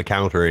fake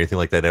account or anything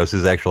like that. That was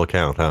his actual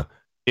account, huh?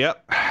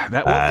 Yep.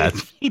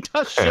 He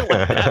does shit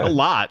like that a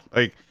lot.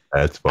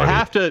 That's funny.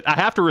 I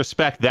have to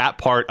respect that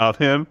part of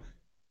him.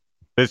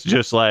 It's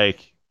just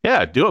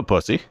yeah, do it,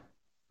 pussy.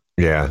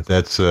 Yeah,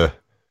 that's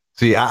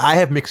see, I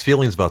have mixed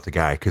feelings about the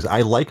guy, because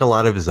I like a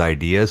lot of his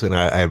ideas, and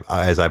I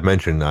as I've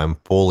mentioned, I'm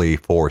fully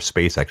for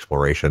space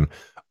exploration.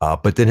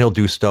 But then he'll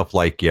do stuff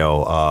like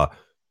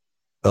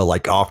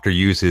offer to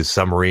use his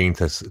submarine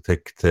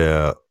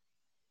to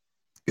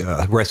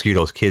rescue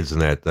those kids in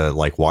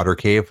that water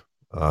cave.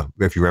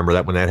 If you remember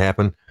that when that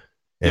happened,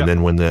 and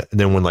then when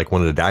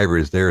one of the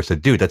divers there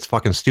said, "Dude, that's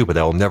fucking stupid.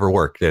 That will never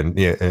work." And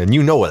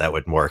that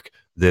wouldn't work.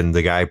 Then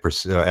the guy,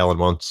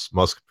 Elon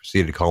Musk,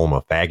 proceeded to call him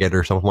a faggot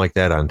or something like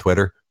that on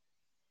Twitter.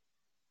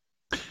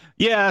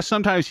 Yeah,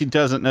 sometimes he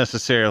doesn't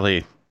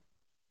necessarily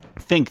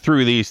think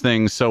through these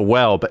things so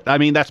well, but I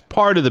mean that's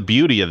part of the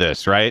beauty of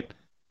this, right?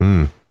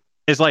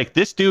 It's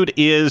this dude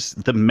is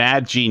the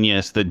mad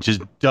genius that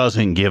just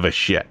doesn't give a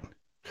shit.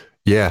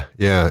 Yeah,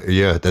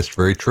 that's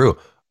very true.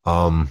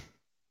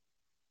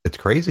 It's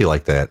crazy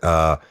like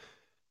that.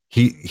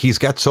 He's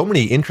got so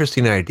many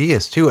interesting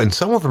ideas too, and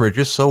some of them are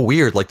just so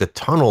weird. Like the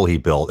tunnel he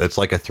built, it's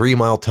like a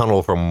 3-mile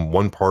tunnel from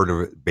one part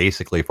of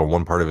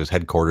his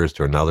headquarters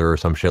to another, or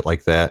some shit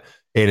like that.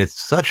 And it's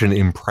such an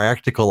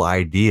impractical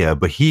idea,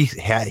 but he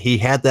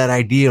had that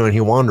idea and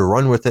he wanted to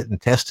run with it and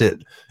test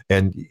it.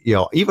 And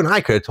even I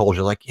could have told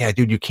you, yeah,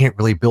 dude, you can't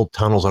really build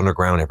tunnels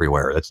underground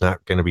everywhere. That's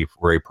not going to be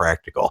very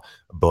practical.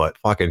 But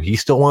fucking, he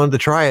still wanted to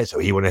try it, so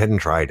he went ahead and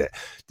tried it.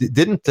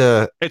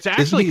 It's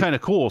actually kind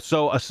of cool.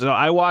 So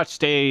I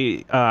watched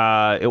it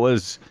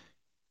was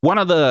one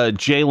of the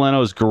Jay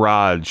Leno's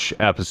Garage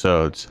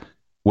episodes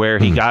where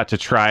he got to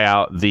try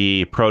out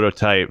the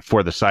prototype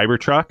for the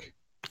Cybertruck.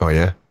 Oh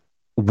yeah.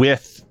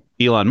 With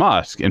Elon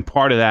Musk, and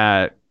part of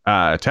that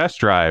test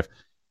drive,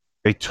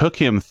 they took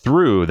him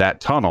through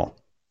that tunnel,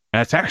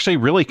 and it's actually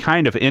really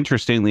kind of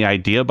interesting, the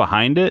idea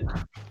behind it,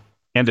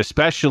 and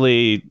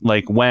especially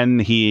when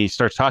he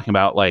starts talking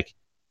about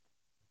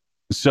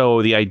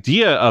so the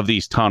idea of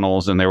these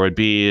tunnels, and there would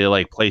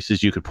be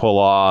places you could pull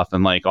off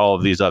and all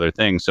of these other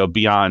things. So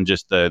beyond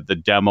just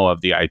the demo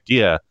of the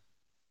idea,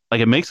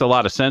 it makes a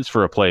lot of sense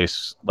for a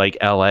place like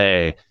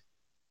LA.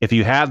 If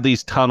you had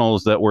these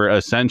tunnels that were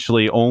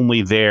essentially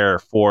only there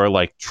for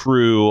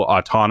true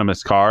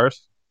autonomous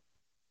cars.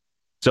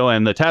 So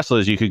in the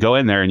Teslas, you could go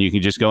in there and you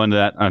can just go into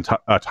that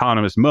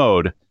autonomous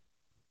mode,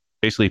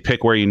 basically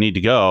pick where you need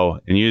to go,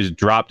 and you just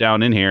drop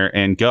down in here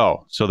and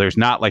go. So there's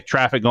not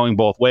traffic going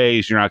both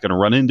ways. You're not going to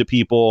run into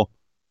people.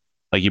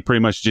 You pretty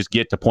much just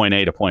get to point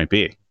A to point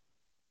B.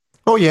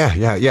 Oh yeah.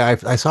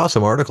 I saw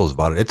some articles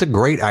about it. It's a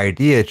great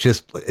idea. It's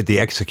just the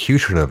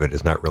execution of it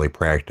is not really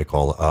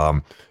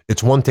practical.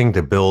 It's one thing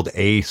to build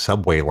a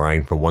subway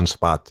line from one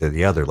spot to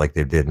the other, like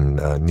they did in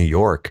New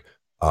York,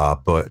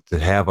 but to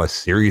have a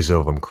series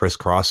of them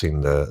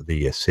crisscrossing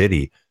the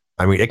city,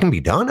 I mean, it can be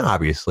done,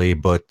 obviously,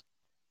 but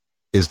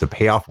is the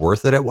payoff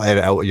worth it?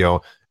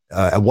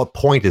 At what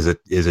point is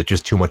it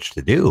just too much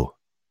to do?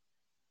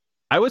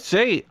 I would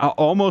say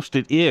almost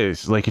it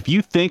is. If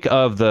you think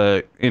of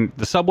the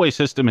subway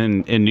system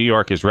in New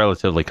York is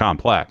relatively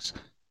complex.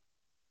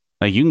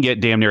 You can get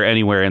damn near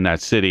anywhere in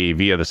that city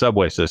via the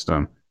subway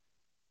system.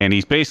 and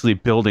he's basically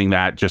building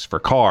that just for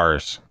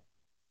cars.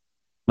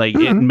 Like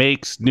it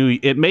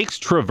makes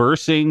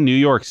traversing New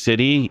York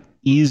City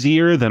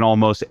easier than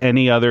almost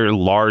any other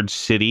large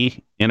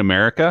city in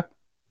America.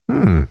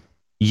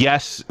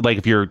 Yes, like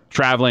if you're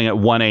traveling at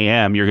 1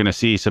 a.m., you're going to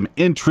see some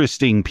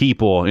interesting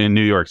people in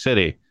New York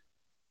City.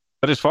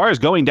 But as far as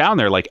going down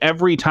there, like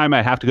every time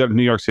I have to go to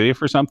New York City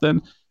for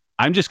something,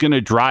 I'm just going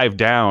to drive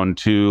down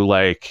to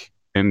like,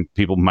 and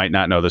people might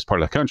not know this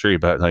part of the country,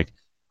 but like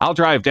I'll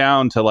drive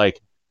down to like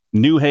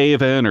New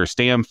Haven or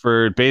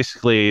Stamford,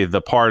 basically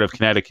the part of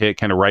Connecticut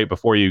kind of right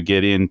before you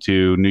get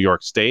into New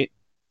York State.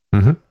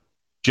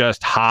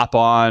 Just hop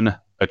on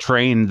a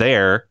train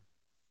there,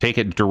 take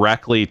it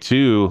directly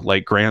to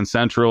like Grand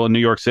Central in New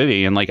York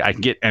City, and like I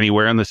can get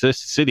anywhere in the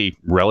city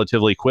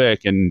relatively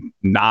quick and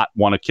not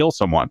want to kill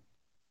someone.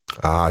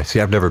 See,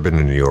 I've never been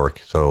to New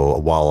York, so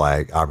while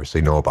I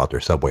obviously know about their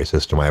subway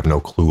system, I have no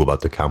clue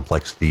about the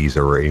complexities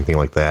or anything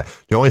like that.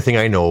 The only thing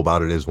I know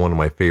about it is one of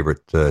my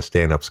favorite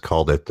stand-ups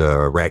called it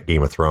Rat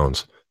Game of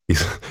Thrones. He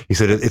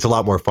said it's a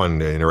lot more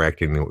fun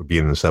interacting,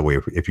 being in the subway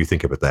if you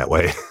think of it that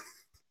way.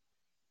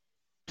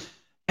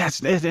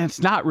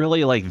 It's not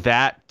really like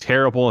that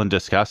terrible and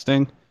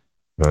disgusting.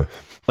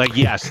 Like,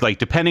 yes, like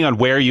depending on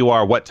where you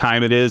are, what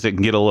time it is, it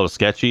can get a little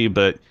sketchy,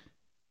 but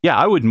yeah,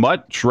 I would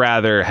much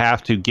rather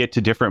have to get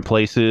to different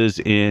places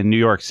in New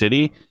York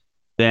City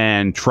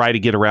than try to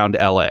get around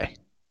LA.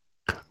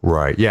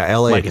 Right. Yeah,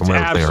 LA. Like it's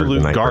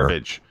absolute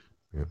garbage.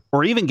 Yeah.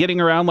 Or even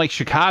getting around like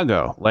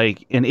Chicago.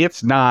 Like, and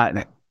it's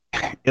not,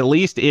 at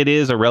least it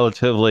is a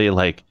relatively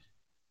like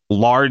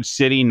large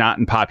city, not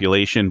in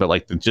population, but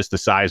like just the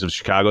size of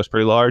Chicago is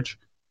pretty large.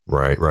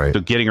 Right.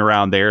 So getting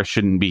around there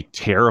shouldn't be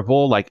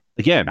terrible. Like,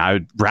 again, I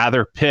would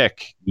rather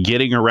pick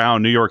getting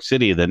around New York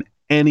City than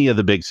any of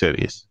the big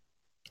cities.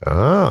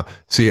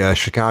 See,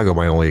 Chicago,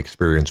 my only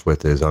experience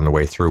with is on the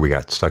way through, we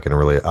got stuck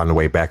on the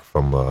way back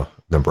from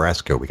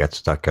Nebraska, we got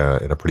stuck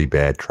in a pretty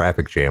bad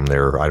traffic jam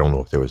there. I don't know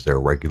if there was their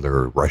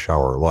regular rush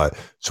hour or what.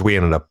 So we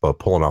ended up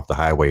pulling off the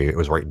highway. It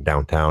was right in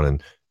downtown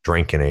and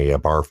drank in a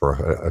bar for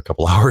a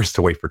couple hours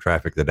to wait for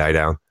traffic to die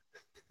down.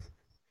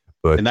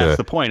 And that's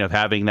the point of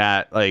having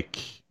that,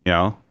 like, you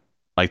know,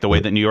 like the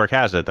way that New York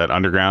has it, that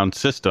underground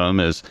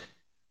system is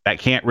that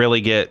can't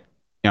really get,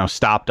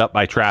 stopped up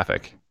by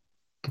traffic.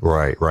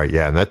 Right.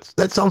 Yeah. And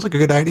that sounds like a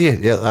good idea.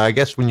 Yeah. I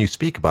guess when you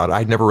speak about it,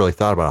 I'd never really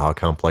thought about how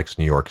complex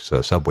New York's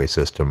subway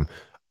system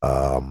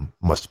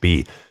must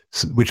be,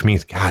 which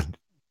means, God,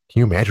 can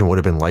you imagine what it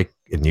would have been like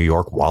in New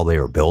York while they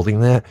were building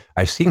that?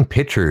 I've seen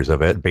pictures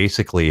of it.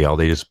 Basically,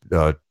 they just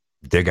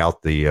dig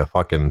out the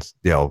fucking,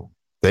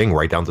 thing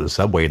right down to the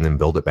subway and then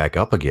build it back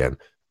up again.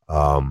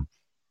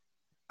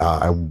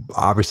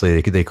 Obviously,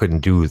 they couldn't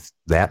do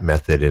that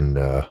method in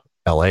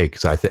LA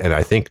because I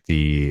think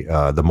the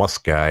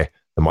Musk guy,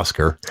 the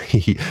Musker,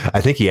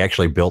 I think he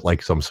actually built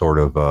like some sort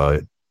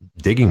of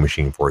digging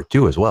machine for it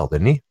too as well,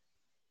 didn't he?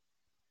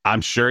 I'm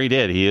sure he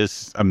did. He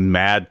is a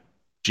mad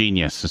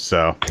genius,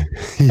 so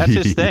that's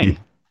his thing.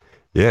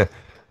 Yeah.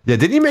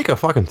 Didn't he make a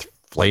fucking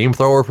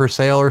flamethrower for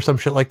sale or some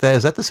shit like that?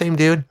 Is that the same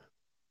dude?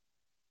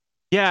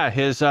 Yeah,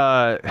 his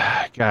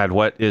God,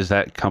 what is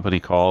that company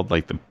called?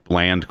 Like the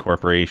Bland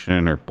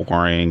Corporation or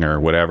Boring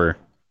or whatever.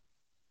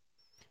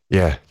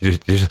 Yeah,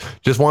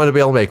 just wanted to be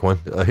able to make one,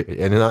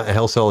 and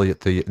he'll sell you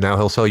to now.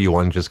 He'll sell you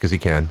one just because he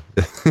can.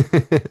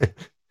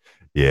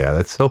 Yeah,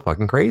 that's so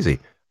fucking crazy.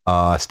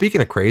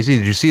 Speaking of crazy,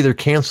 did you see they're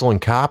canceling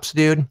Cops,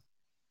 dude?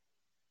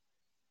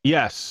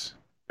 Yes,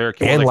 they're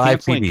Live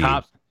canceling PD.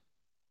 Cops.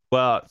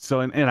 Well,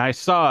 so and I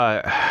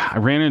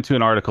ran into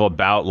an article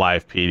about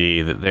Live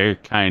PD that they're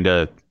kind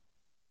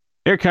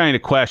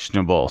of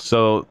questionable.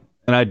 So,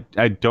 and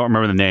I don't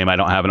remember the name. I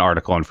don't have an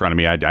article in front of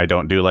me. I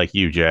don't do like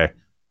you, Jay.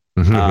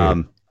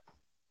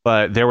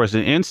 But there was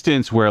an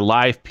instance where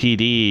Live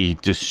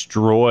PD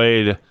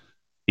destroyed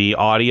the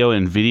audio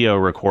and video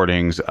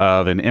recordings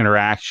of an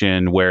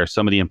interaction where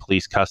somebody in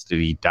police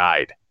custody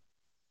died.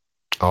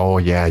 Oh,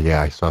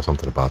 yeah. I saw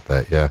something about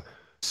that. Yeah.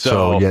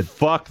 So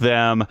fuck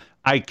them.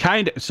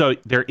 So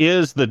there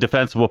is the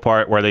defensible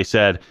part where they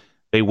said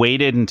they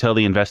waited until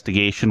the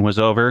investigation was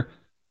over.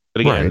 But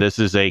again, This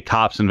is a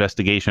cop's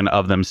investigation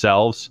of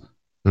themselves.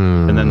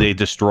 And then they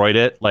destroyed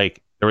it.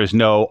 Like, there was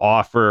no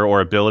offer or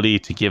ability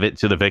to give it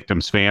to the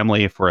victim's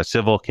family for a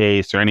civil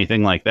case or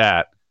anything like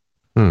that.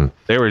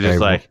 They were just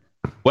like,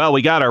 well,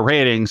 we got our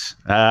ratings.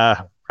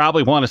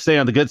 Probably want to stay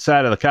on the good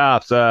side of the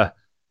cops.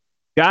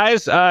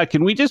 Guys,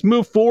 can we just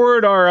move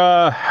forward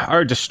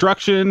our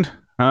destruction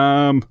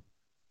of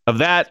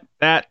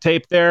that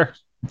tape there?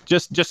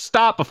 Just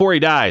stop before he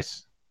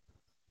dies.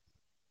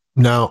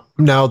 Now,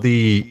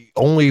 the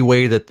only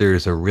way that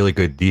there's a really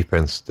good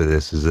defense to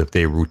this is if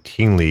they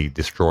routinely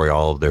destroy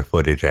all of their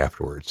footage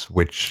afterwards,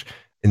 which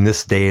in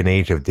this day and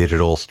age of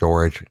digital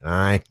storage,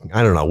 I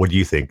don't know. What do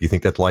you think? Do you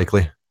think that's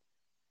likely?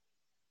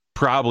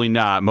 Probably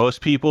not.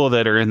 Most people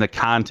that are in the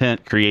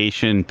content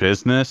creation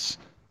business,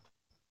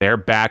 they're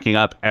backing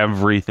up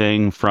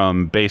everything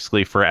from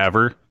basically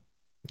forever.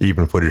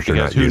 Even footage they're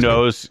not using.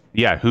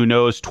 Who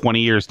knows 20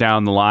 years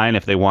down the line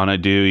if they want to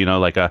do,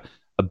 like a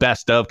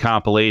best of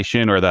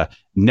compilation or the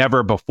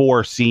never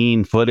before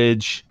seen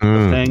footage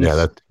of things.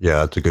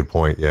 That's a good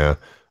point. Yeah,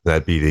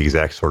 that'd be the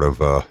exact sort of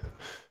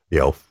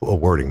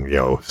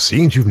wording.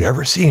 Scenes you've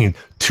never seen,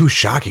 too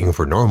shocking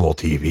for normal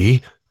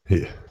TV.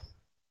 Yeah.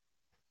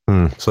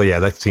 So yeah,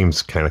 that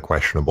seems kind of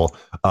questionable.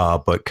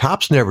 But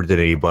cops never did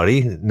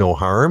anybody no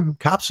harm.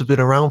 Cops have been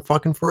around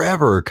fucking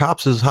forever.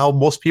 Cops is how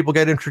most people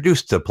get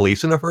introduced to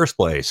police in the first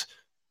place.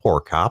 Poor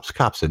cops.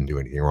 Cops didn't do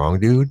anything wrong,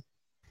 dude.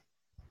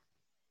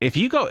 If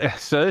you go,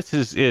 so this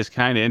is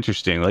kind of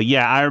interesting. Like,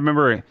 yeah, I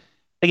remember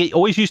like it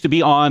always used to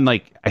be on,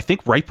 like, I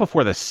think right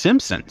before The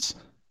Simpsons.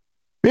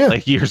 Yeah.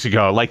 Like years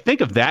ago. Like,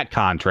 think of that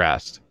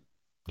contrast.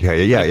 Yeah.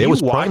 Like, it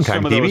was primetime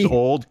some of TV. Those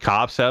old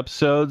Cops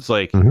episodes,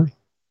 like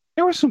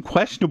there was some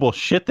questionable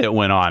shit that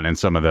went on in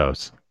some of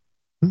those.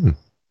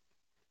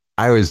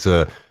 I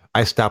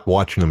stopped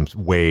watching them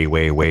way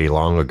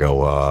long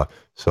ago.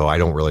 So I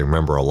don't really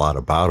remember a lot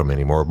about them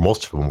anymore.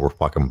 Most of them were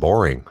fucking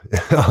boring.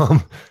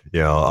 If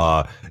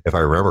I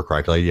remember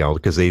correctly,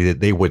 because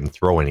they wouldn't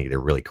throw any of the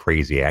really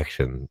crazy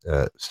action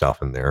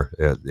stuff in there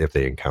if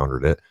they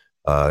encountered it.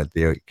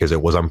 Because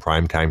it was on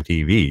primetime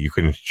TV. You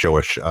couldn't show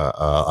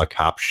a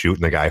cop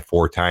shooting a guy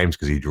 4 times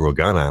because he drew a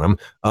gun on him.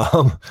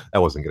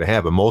 That wasn't going to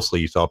happen. Mostly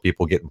you saw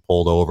people getting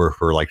pulled over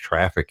for like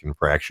traffic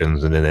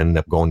infractions and then end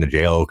up going to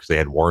jail because they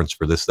had warrants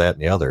for this, that,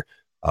 and the other.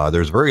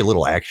 There's very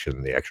little action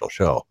in the actual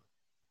show.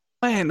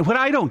 Man, what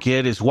I don't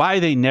get is why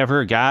they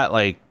never got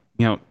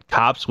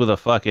cops with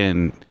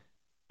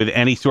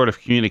any sort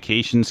of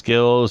communication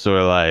skills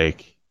or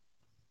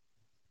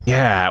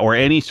or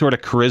any sort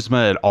of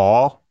charisma at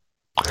all.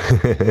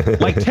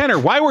 Like, Tanner,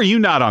 why were you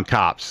not on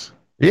Cops?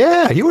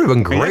 Yeah, you would have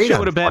been great. It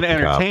would have been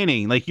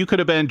entertaining. Like, you could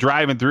have been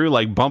driving through,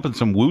 like, bumping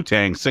some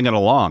Wu-Tang, singing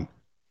along.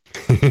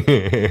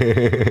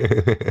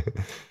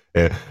 Yeah.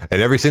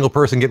 And every single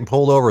person getting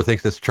pulled over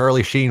thinks it's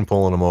Charlie Sheen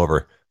pulling them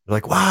over. They're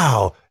like,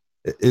 wow,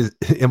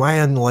 am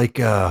I on like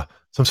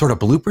some sort of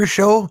blooper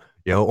show?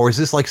 Or is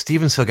this like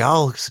Steven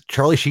Seagal,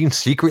 Charlie Sheen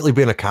secretly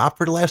been a cop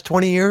for the last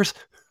 20 years?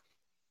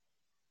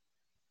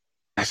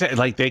 I said,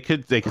 like, they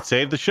could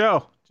save the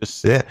show.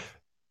 Just give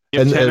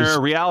Tanner a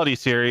reality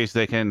series.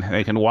 They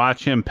can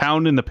watch him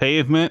pounding the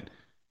pavement,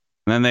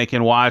 and then they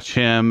can watch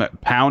him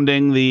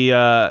pounding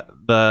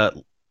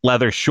the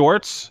leather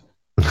shorts.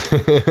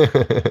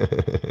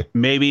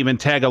 Maybe even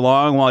tag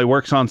along while he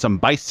works on some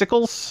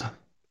bicycles.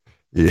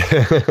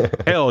 Yeah.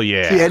 Hell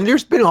yeah. And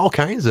there's been all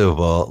kinds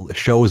of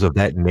shows of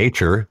that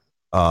nature.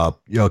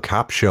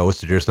 Cop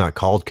shows. They're just not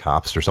called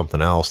Cops or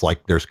something else.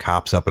 Like there's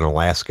Cops up in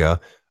Alaska.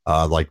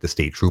 Like the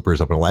state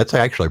troopers up in Alaska. That's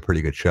actually a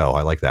pretty good show.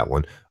 I like that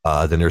one.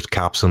 Then there's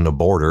Cops on the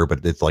Border,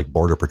 but it's like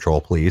Border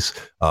Patrol Police.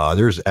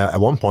 There's at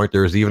one point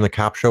there's even a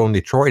cop show in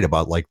Detroit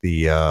about like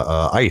the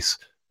ICE.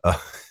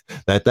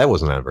 That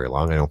wasn't on very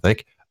long, I don't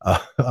think.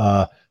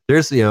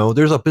 There's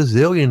a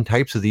bazillion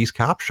types of these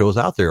cop shows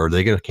out there. Are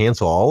they going to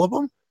cancel all of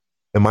them?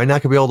 Am I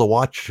not going to be able to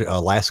watch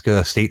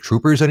Alaska State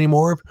Troopers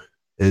anymore?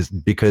 Is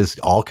because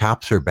all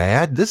cops are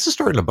bad? This is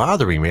starting to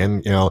bother me,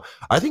 man.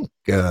 I think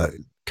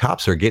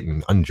cops are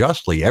getting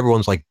unjustly.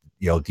 Everyone's like,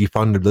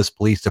 defunded this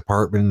police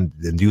department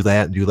and do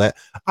that and do that.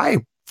 I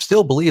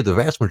still believe the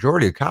vast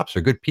majority of cops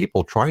are good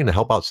people trying to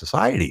help out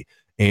society.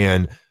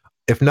 And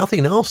if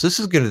nothing else, this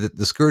is going to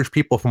discourage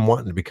people from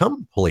wanting to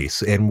become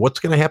police. And what's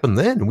going to happen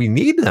then? We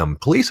need them.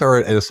 Police are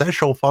an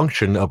essential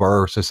function of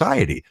our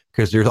society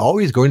because there's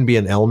always going to be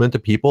an element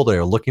of people that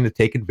are looking to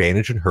take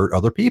advantage and hurt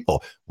other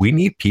people. We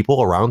need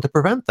people around to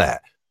prevent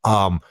that.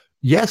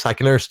 Yes, I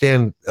can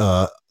understand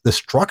the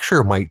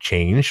structure might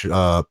change.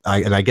 And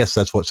I guess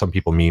that's what some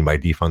people mean by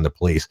defund the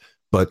police.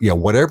 But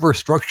whatever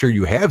structure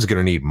you have is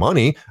going to need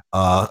money.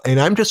 And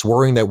I'm just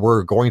worrying that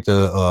we're going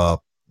to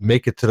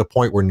make it to the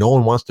point where no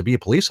one wants to be a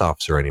police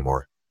officer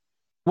anymore.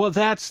 Well,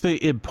 that's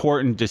the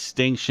important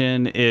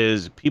distinction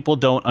is people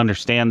don't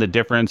understand the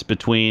difference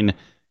between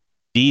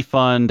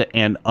defund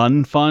and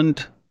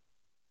unfund.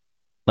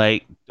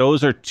 Like,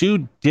 those are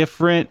two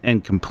different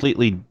and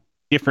completely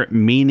different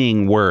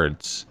meaning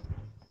words.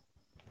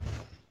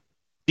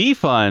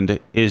 Defund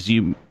is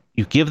you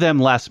give them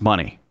less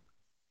money.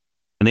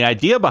 And the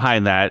idea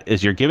behind that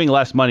is you're giving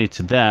less money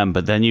to them,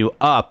 but then you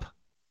up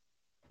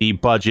the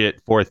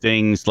budget for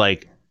things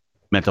like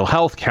mental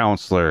health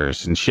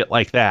counselors and shit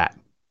like that.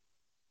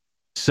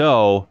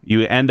 So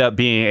you end up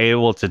being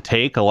able to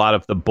take a lot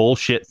of the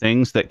bullshit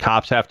things that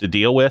cops have to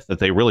deal with that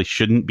they really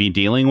shouldn't be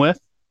dealing with.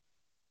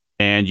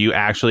 And you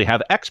actually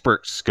have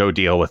experts go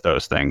deal with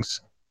those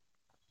things.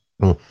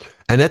 And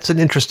that's an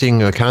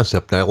interesting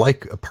concept. I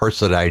like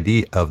parts of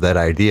that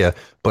idea,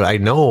 but I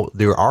know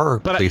there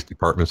are police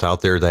departments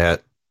out there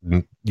that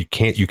you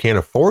can't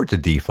afford to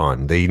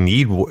defund. They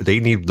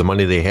need the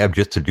money they have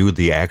just to do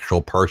the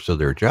actual parts of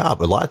their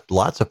job.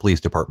 Lots of police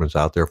departments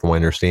out there, from what I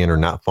understand, are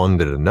not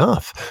funded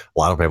enough. A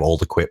lot of them have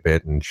old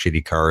equipment and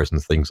shitty cars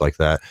and things like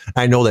that.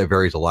 I know that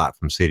varies a lot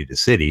from city to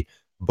city,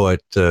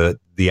 but the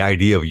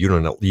idea of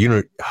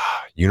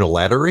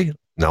unilaterally,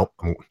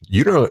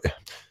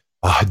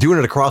 doing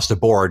it across the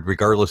board,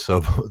 regardless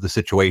of the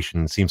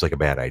situation, seems like a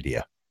bad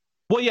idea.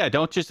 Well, yeah,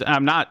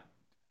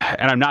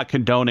 and I'm not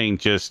condoning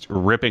just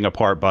ripping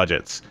apart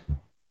budgets.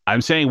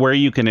 I'm saying where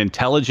you can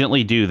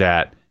intelligently do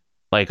that,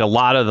 like a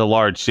lot of the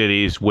large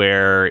cities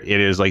where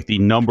it is like the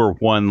number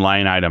one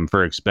line item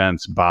for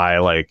expense by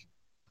like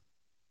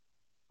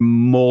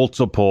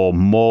multiple.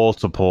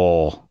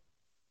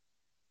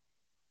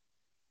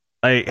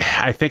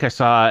 I think I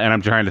saw, and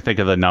I'm trying to think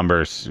of the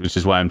numbers, which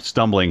is why I'm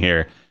stumbling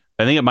here.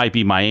 I think it might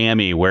be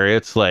Miami, where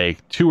it's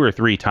like 2 or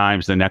 3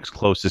 times the next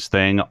closest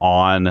thing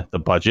on the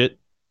budget.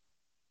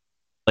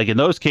 Like in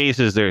those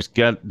cases, there's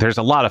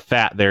a lot of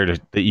fat there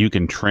that you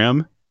can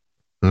trim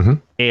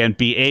and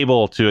be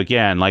able to,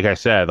 again, like I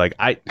said, like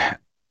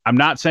I'm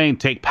not saying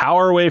take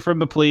power away from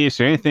the police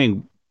or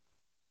anything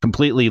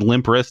completely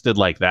limp-wristed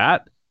like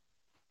that,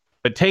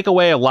 but take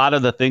away a lot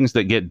of the things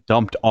that get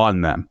dumped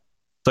on them.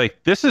 It's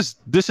like this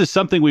is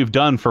something we've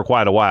done for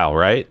quite a while,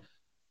 right?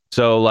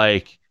 So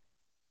like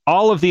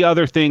all of the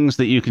other things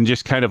that you can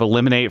just kind of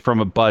eliminate from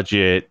a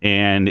budget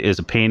and is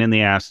a pain in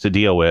the ass to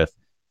deal with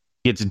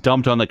gets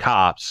dumped on the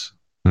cops,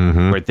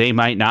 where they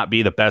might not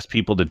be the best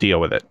people to deal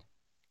with it.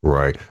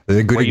 Right.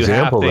 A good where you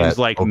example have things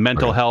that, like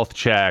mental health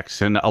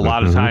checks, and a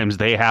lot of times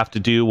they have to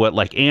do what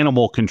like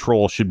animal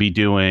control should be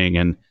doing,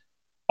 and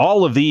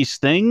all of these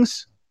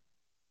things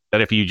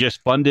that if you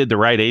just funded the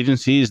right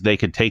agencies, they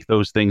could take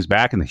those things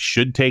back, and they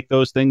should take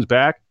those things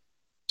back.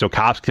 So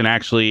cops can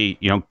actually,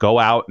 go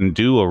out and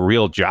do a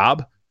real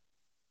job.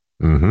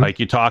 Like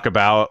you talk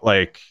about,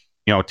 like,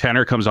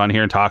 Tenor comes on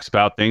here and talks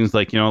about things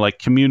like, like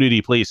community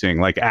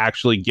policing, like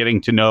actually getting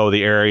to know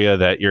the area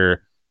that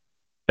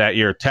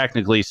you're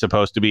technically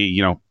supposed to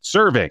be,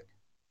 serving.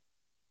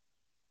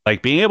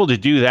 Like being able to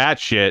do that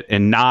shit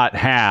and not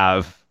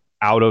have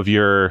out of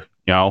your,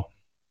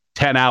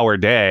 10-hour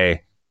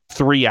day,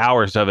 3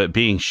 hours of it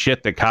being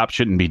shit that cops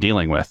shouldn't be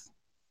dealing with.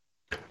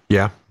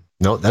 Yeah,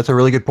 no, that's a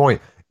really good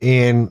point.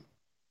 And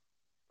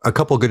a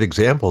couple of good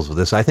examples of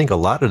this. I think a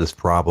lot of this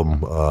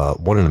problem,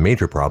 one of the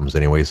major problems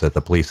anyways, that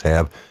the police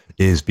have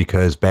is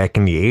because back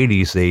in the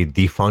 80s, they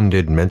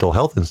defunded mental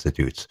health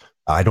institutes.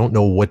 I don't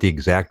know what the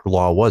exact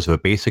law was,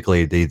 but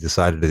basically they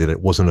decided that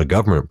it wasn't a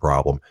government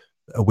problem,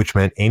 which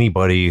meant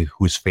anybody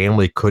whose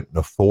family couldn't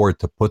afford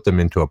to put them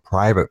into a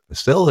private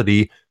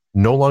facility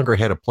no longer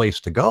had a place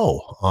to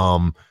go.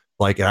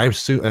 I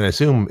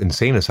assume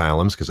insane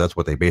asylums, because that's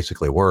what they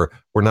basically were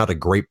not a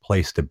great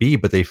place to be,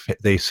 but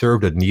they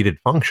served a needed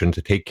function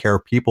to take care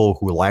of people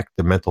who lacked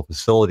the mental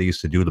facilities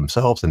to do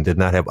themselves and did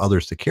not have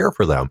others to care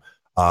for them.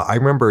 I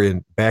remember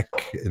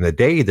back in the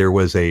day, there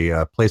was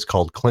a place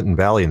called Clinton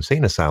Valley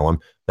Insane Asylum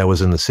that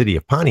was in the city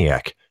of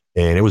Pontiac,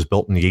 and it was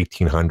built in the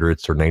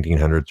 1800s or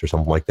 1900s or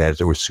something like that.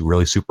 It was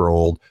really super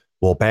old.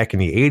 Well, back in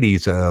the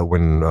 80s,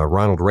 when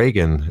Ronald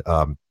Reagan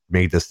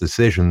made this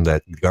decision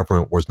that the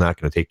government was not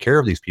going to take care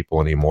of these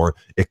people anymore,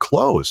 it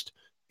closed.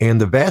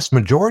 And the vast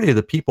majority of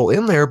the people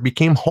in there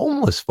became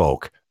homeless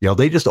folk.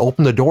 They just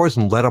opened the doors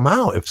and let them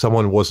out if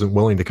someone wasn't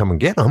willing to come and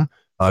get them,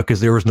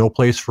 because there was no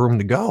place for them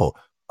to go.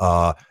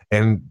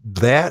 And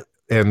the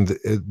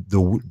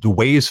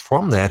ways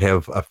from that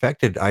have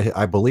affected,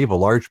 I believe, a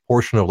large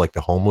portion of like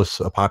the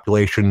homeless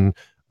population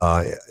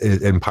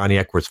in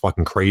Pontiac, where it's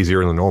fucking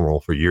crazier than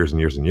normal for years and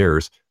years and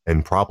years,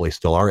 and probably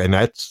still are. And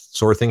that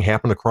sort of thing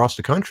happened across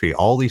the country.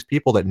 All these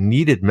people that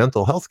needed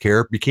mental health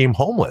care became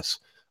homeless.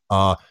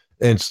 And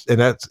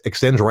that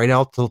extends right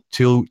out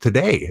to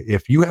today.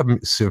 If you have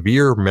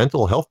severe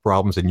mental health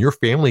problems and your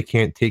family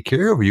can't take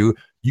care of you,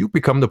 you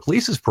become the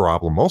police's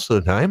problem most of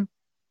the time.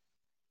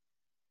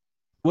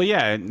 Well,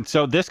 yeah. And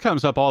so this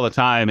comes up all the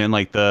time in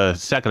like the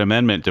Second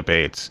Amendment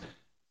debates.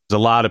 There's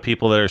a lot of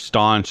people that are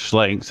staunch,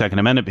 like Second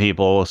Amendment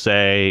people,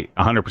 say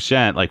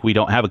 100%, like we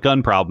don't have a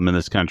gun problem in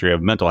this country, we have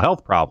a mental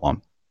health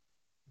problem.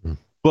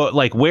 But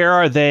like, where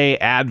are they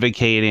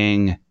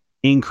advocating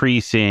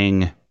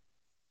increasing,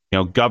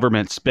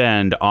 government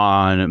spend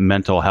on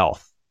mental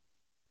health?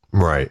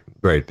 Right.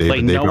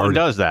 No one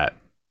does that.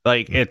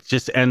 Like, it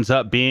just ends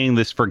up being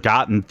this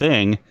forgotten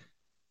thing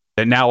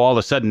that now all of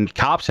a sudden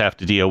cops have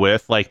to deal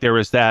with. Like, there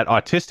was that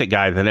autistic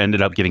guy that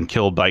ended up getting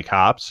killed by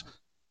cops.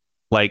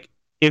 Like,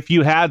 if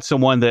you had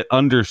someone that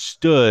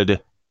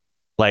understood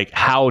like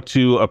how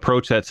to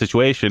approach that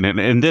situation,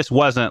 and this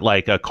wasn't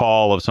like a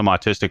call of some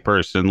autistic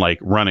person like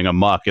running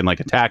amok and like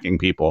attacking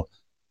people.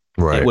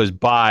 Right. It was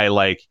by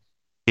like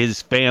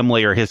his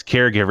family or his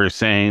caregivers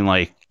saying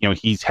like,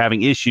 he's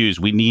having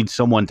issues, we need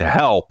someone to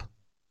help.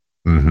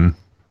 And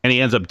he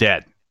ends up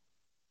dead.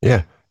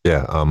 Yeah.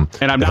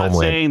 And I'm not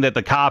saying that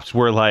the cops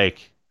were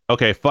like,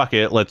 okay, fuck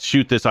it, let's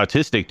shoot this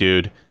autistic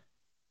dude.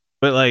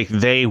 But like,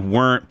 they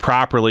weren't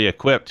properly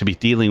equipped to be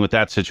dealing with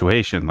that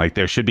situation. Like,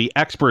 there should be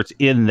experts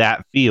in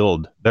that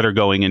field that are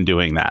going and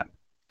doing that.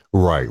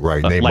 Right.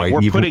 They like,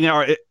 we're putting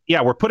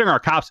our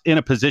cops in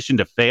a position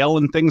to fail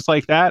and things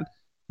like that.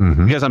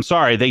 Because I'm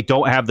sorry, they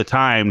don't have the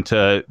time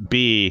to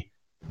be,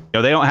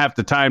 they don't have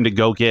the time to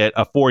go get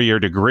a 4-year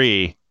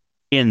degree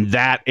in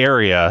that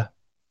area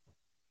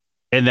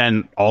and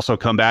then also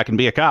come back and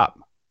be a cop.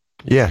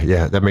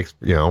 Yeah, that makes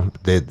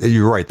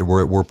you're right.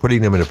 We're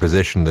putting them in a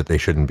position that they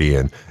shouldn't be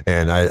in.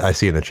 And I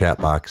see in the chat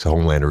box,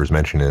 Homelander was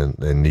mentioning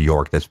in New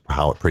York. That's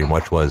how it pretty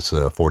much was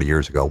 40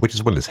 years ago, which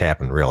is when this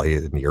happened, really,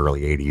 in the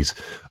early 80s.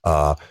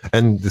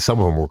 And some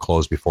of them were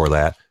closed before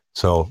that.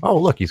 So, oh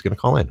look, he's going to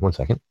call in. 1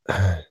 second.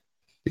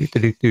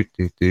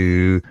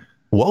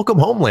 Welcome,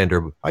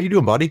 Homelander. How you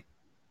doing, buddy?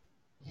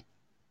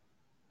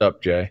 What's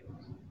up, Jay?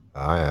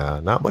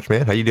 Not much,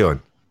 man. How you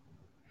doing?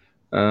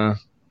 Yeah,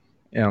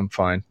 I'm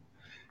fine.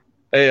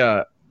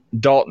 Hey,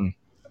 Dalton,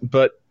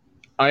 but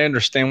I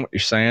understand what you're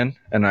saying,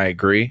 and I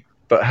agree,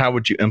 but how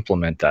would you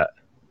implement that?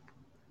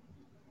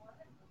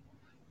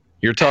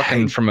 You're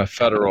talking from a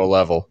federal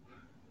level.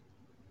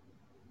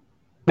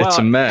 It's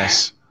a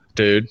mess,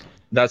 dude.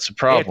 That's the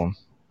problem.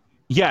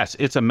 Yes,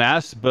 it's a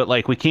mess, but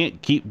like we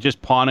can't keep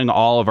just pawning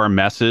all of our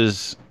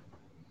messes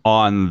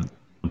on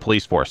the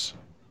police force.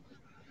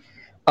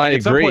 I agree.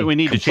 At some point we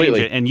need completely.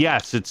 to change it. And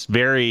yes, it's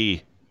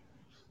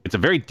a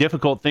very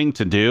difficult thing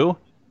to do.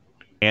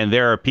 And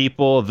there are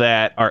people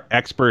that are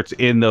experts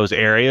in those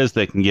areas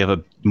that can give a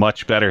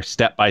much better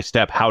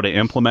step-by-step how to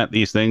implement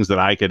these things that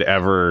I could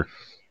ever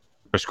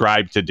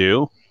prescribe to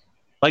do.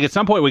 Like at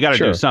some point we got to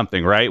do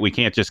something, right? We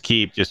can't just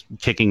keep just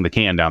kicking the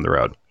can down the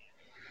road.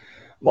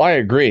 Well, I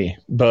agree,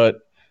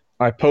 but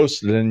I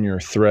posted in your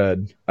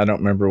thread. I don't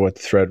remember what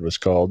the thread was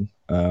called.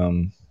 I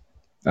don't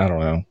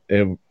know.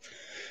 It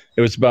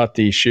was about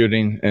the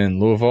shooting in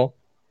Louisville.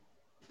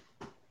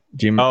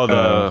 The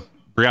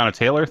Breonna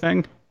Taylor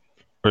thing?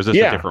 Or is this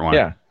a different one?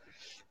 Yeah.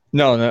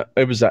 No,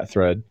 it was that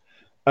thread.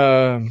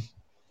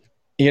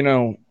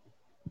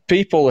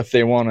 People, if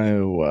they want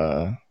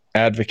to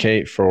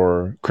advocate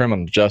for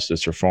criminal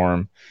justice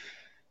reform,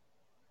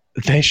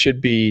 they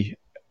should be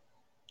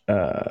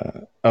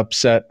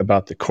upset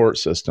about the court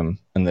system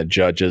and the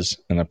judges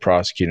and the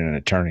prosecuting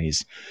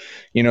attorneys.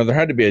 There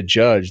had to be a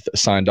judge that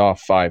signed off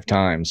 5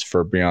 times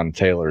for Breonna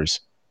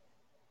Taylor's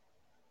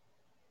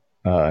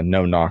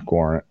no-knock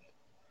warrant.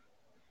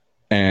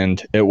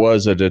 And it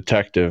was a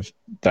detective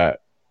that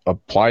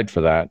applied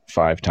for that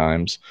 5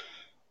 times.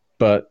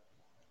 But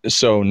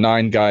so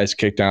 9 guys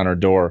kicked down her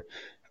door.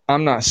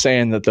 I'm not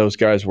saying that those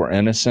guys were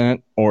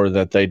innocent or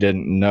that they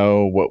didn't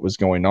know what was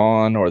going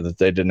on or that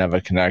they didn't have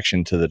a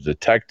connection to the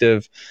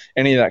detective,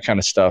 any of that kind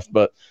of stuff.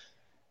 But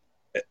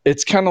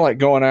it's kind of like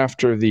going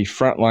after the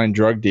frontline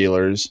drug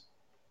dealers,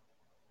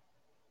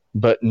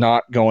 but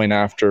not going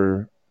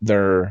after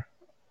their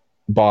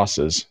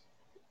bosses.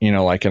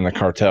 Like in the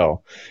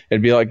cartel.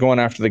 It'd be like going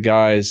after the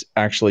guys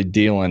actually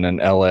dealing in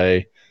LA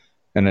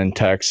and in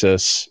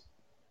Texas,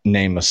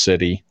 name a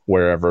city,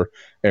 wherever,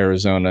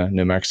 Arizona,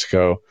 New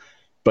Mexico,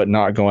 but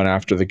not going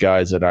after the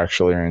guys that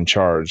actually are in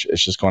charge.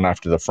 It's just going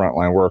after the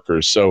frontline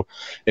workers. So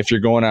if you're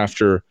going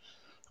after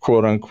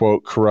quote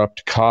unquote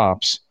corrupt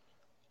cops,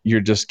 you're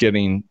just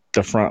getting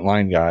the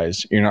frontline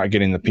guys. You're not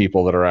getting the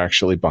people that are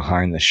actually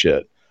behind the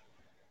shit.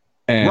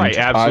 And right,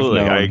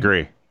 absolutely. I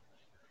agree.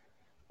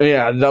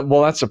 Yeah,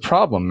 that's a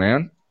problem,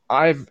 man.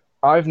 I've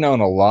known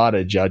a lot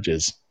of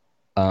judges.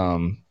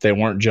 They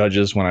weren't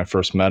judges when I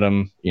first met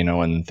them,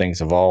 and things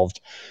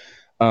evolved.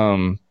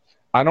 I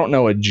don't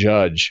know a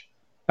judge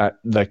at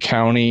the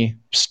county,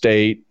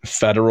 state,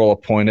 federal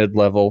appointed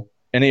level,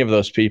 any of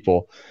those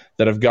people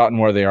that have gotten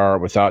where they are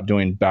without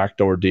doing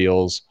backdoor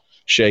deals,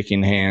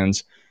 shaking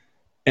hands.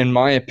 In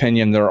my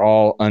opinion, they're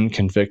all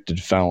unconvicted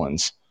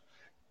felons.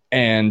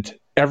 And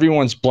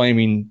everyone's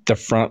blaming the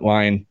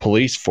frontline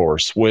police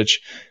force, which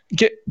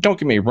don't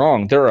get me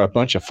wrong, there are a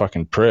bunch of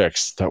fucking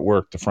pricks that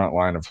work the front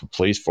line of the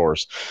police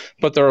force,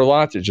 but there are a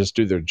lot that just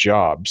do their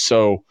job.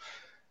 So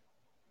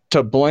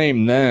to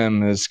blame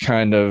them is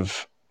kind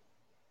of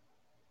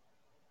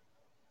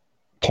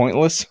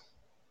pointless.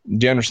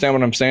 Do you understand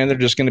what I'm saying? They're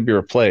just going to be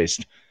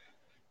replaced.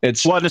 And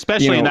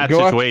especially in that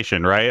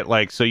situation, right?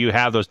 Like, so you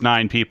have those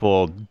 9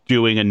 people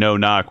doing a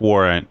no-knock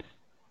warrant,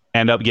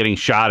 end up getting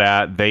shot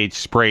at, they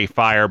spray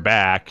fire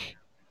back.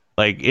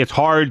 Like, it's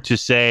hard to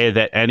say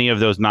that any of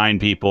those 9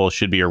 people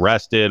should be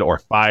arrested or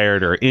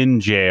fired or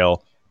in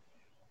jail,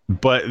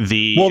 but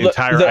the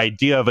entire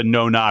idea of a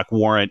no-knock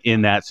warrant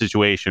in that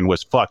situation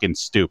was fucking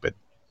stupid.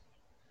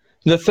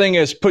 The thing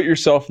is, put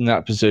yourself in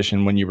that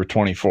position when you were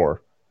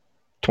 24,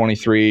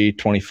 23,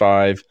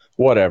 25,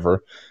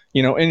 whatever,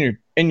 in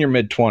your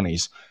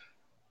mid-20s.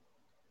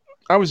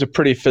 I was a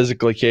pretty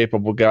physically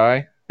capable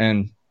guy,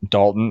 and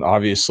Dalton,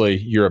 obviously,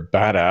 you're a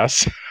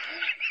badass.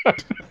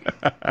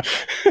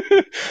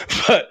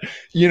 But,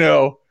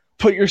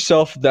 put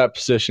yourself in that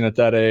position at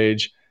that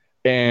age,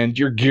 and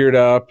you're geared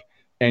up,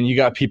 and you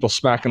got people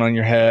smacking on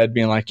your head,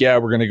 being like, yeah,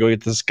 we're going to go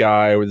get this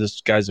guy, or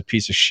this guy's a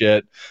piece of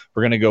shit.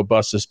 We're going to go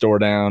bust this door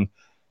down,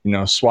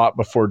 SWAT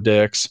before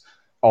dicks,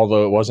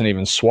 although it wasn't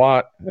even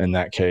SWAT in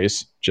that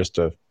case, just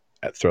to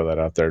throw that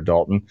out there,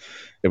 Dalton.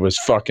 It was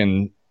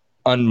fucking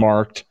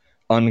unmarked,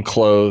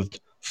 unclothed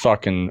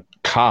fucking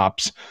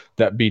cops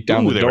that beat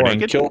down the door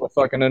and killed a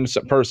fucking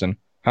innocent person.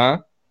 Huh?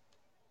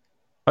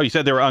 Oh, you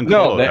said they were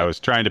unclothed. No, I was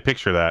trying to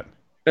picture that.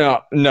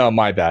 No,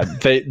 my bad.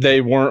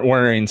 They weren't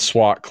wearing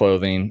SWAT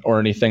clothing or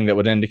anything that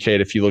would indicate,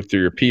 if you look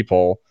through your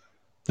peephole,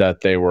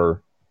 that they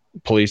were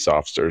police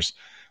officers.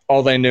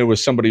 All they knew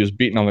was somebody was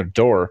beating on their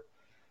door.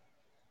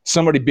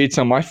 Somebody beats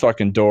on my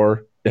fucking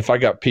door. If I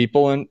got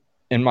people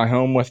in my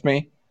home with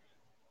me,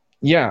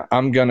 yeah,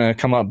 I'm going to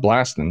come up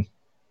blasting.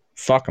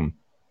 Fuck them.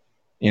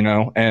 You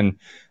know, and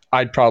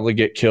I'd probably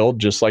get killed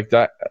just like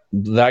that.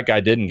 That guy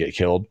didn't get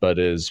killed, but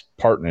his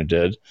partner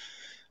did.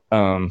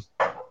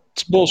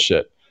 It's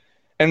bullshit.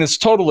 And it's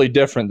totally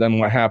different than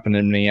what happened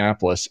in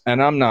Minneapolis.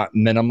 And I'm not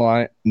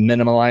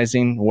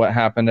minimalizing what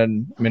happened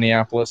in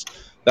Minneapolis.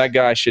 That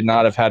guy should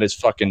not have had his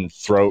fucking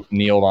throat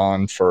kneeled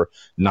on for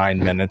 9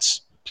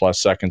 minutes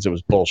plus seconds. It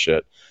was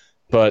bullshit.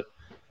 But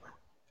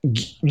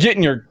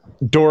getting your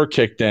door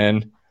kicked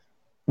in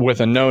with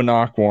a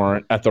no-knock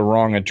warrant at the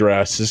wrong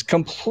address is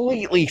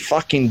completely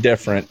fucking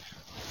different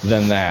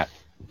than that.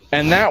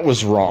 And that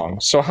was wrong.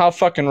 So how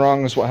fucking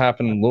wrong is what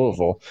happened in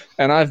Louisville?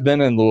 And I've been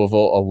in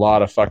Louisville a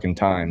lot of fucking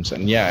times.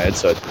 And yeah,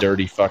 it's a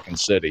dirty fucking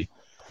city.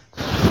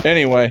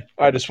 Anyway,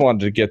 I just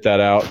wanted to get that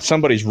out.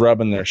 Somebody's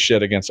rubbing their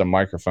shit against a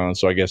microphone,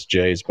 so I guess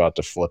Jay's about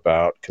to flip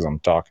out because I'm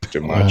talking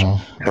too much.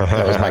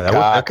 That was my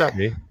cock. That's not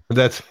me.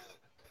 That's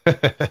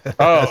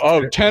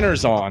oh,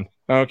 Tenor's on.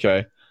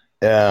 Okay.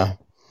 Yeah.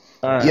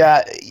 All right.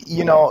 Yeah,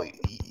 you know,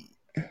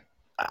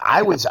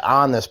 I was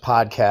on this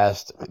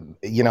podcast,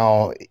 you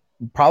know,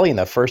 probably in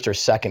the first or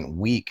second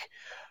week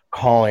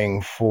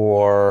calling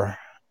for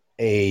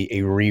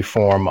a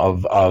reform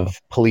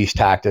of police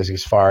tactics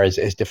as far as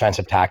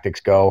defensive tactics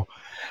go.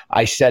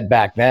 I said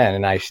back then,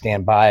 and I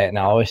stand by it, and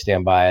I always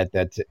stand by it,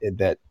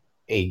 that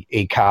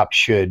a cop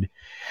should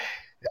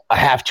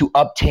have to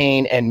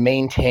obtain and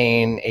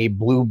maintain a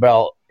blue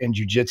belt in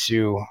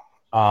jiu-jitsu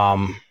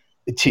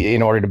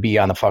in order to be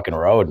on the fucking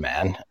road,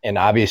 man. And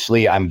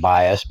obviously I'm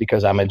biased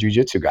because I'm a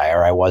jiu-jitsu guy,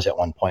 or I was at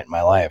one point in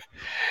my life.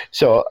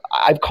 So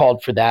I've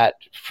called for that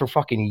for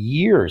fucking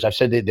years. I've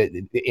said that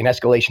an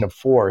escalation of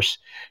force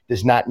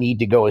does not need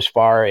to go as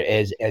far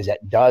as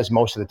it does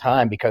most of the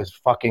time, because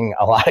fucking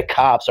a lot of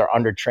cops are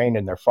undertrained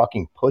and they're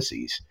fucking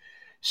pussies.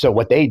 So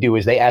what they do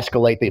is they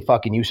escalate the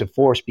fucking use of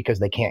force because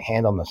they can't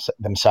handle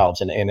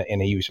themselves in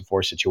a use of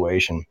force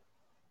situation.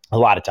 A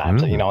lot of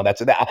times, you know,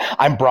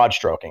 I'm broad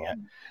stroking it.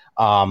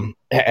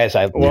 As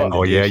I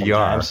you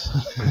are.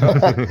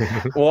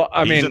 Well,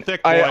 I mean,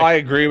 I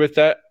agree with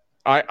that.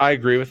 I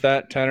agree with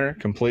that, Tenor,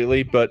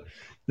 completely. But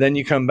then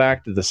you come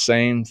back to the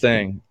same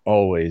thing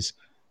always,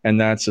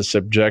 and that's a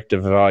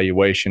subjective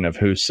evaluation of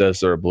who says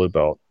they're a blue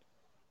belt.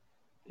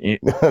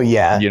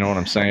 Yeah, you know what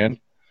I'm saying?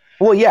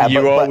 Well, yeah,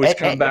 you always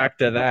come back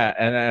to that,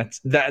 and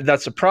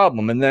that's a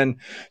problem. And then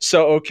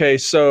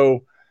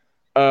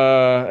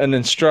an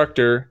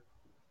instructor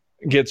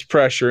gets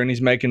pressure and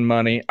he's making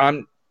money.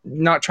 I'm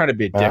not trying to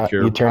be a dick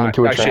here. You turn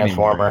into a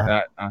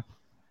transformer.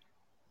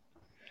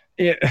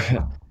 Yeah.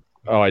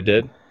 Oh, I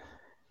did? What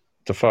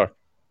the fuck?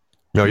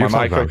 No, you're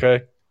my mic fine.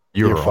 okay?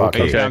 You're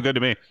okay. You sound good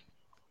to me.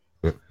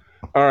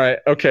 All right.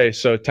 Okay.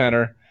 So,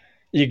 Tenor,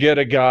 you get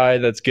a guy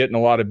that's getting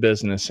a lot of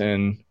business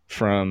in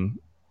from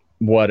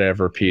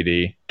whatever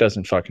PD.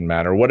 Doesn't fucking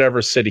matter.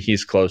 Whatever city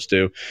he's close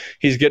to.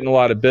 He's getting a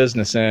lot of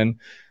business in.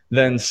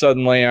 Then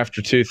suddenly,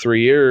 after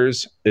 2-3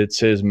 years, it's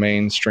his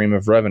main stream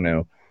of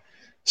revenue.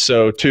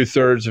 So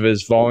 2/3 of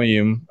his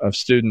volume of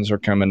students are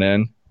coming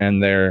in,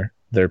 and they're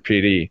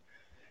PD.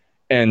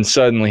 And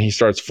suddenly he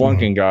starts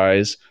flunking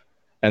guys,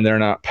 and they're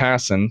not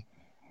passing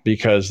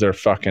because they're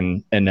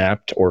fucking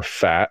inept or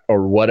fat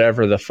or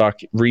whatever the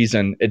fuck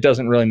reason. It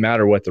doesn't really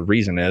matter what the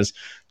reason is.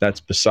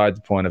 That's beside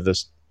the point of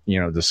this,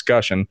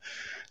 discussion.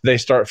 They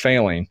start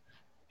failing.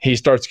 He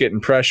starts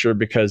getting pressure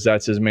because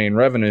that's his main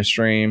revenue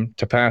stream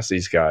to pass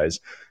these guys.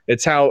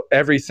 It's how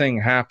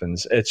everything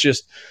happens. It's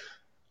just,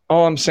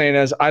 all I'm saying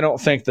is I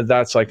don't think that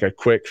that's like a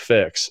quick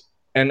fix.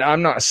 And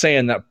I'm not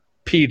saying that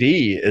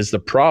PD is the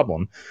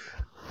problem.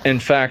 In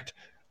fact,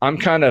 I'm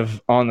kind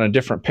of on a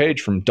different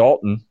page from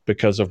Dalton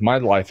because of my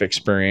life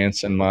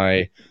experience and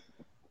my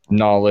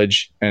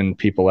knowledge and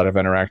people that I've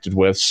interacted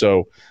with.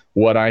 So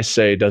what I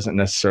say doesn't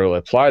necessarily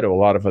apply to a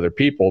lot of other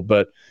people,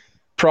 but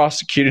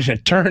prosecuting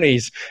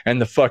attorneys and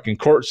the fucking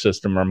court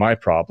system are my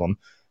problem,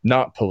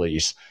 not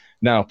police.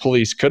 Now,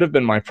 police could have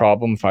been my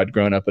problem if I'd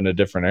grown up in a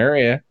different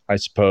area, I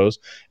suppose.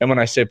 And when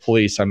I say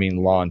police, I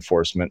mean law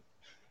enforcement.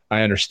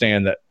 I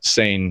understand that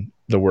saying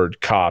the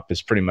word cop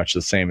is pretty much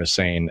the same as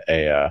saying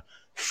a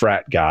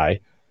frat guy.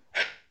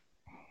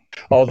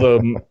 Although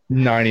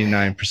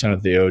 99%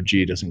 of the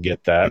OG doesn't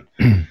get that.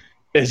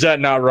 Is that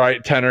not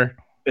right, Tenor?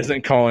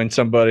 Isn't calling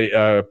somebody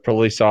a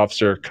police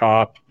officer a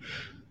cop?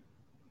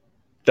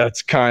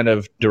 That's kind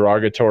of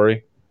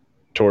derogatory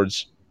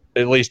towards,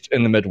 at least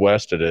in the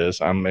Midwest it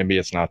is. Maybe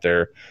it's not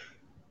there.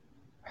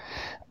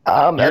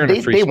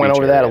 They went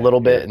over that a little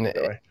bit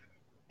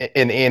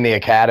in the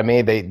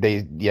academy.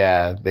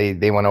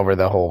 They went over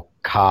the whole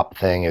cop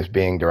thing as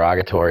being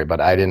derogatory, but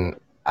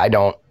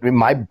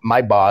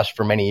my boss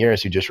for many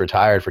years, who just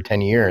retired for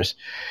 10 years,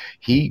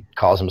 he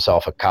calls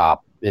himself a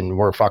cop, and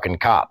we're fucking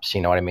cops, you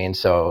know what I mean?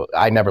 So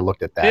I never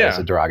looked at that as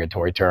a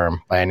derogatory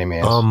term by any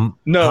means.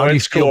 No,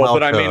 it's cool,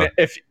 but I mean,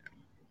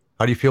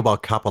 how do you feel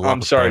about cop?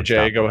 I'm sorry,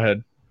 Jay, go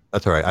ahead.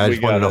 That's all right. I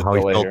just want to know how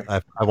he felt.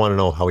 I want to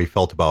know how he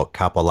felt about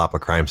Kappa Lapa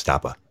Crime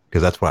Stoppa,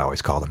 because that's what I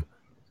always call him.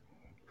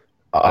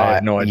 I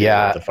have no idea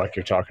what the fuck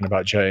you're talking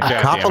about, Jay.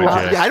 Kappa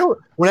Lapa. I don't.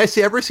 When I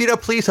ever see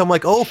that police, I'm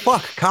like, oh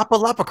fuck, Kappa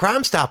Lapa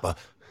Crime Stoppa.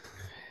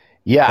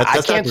 Yeah,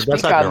 I can't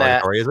speak on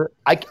that. Is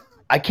it?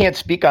 I can't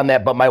speak on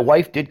that, but my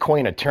wife did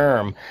coin a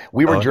term.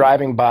 We were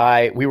driving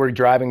by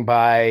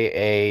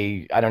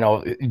a, I don't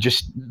know,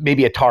 just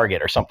maybe a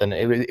Target or something.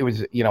 It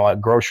was a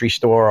grocery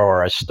store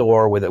or a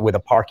store with a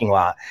parking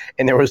lot,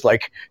 and there was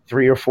like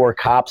 3 or 4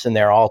 cops in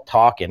there all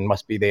talking.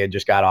 Must be they had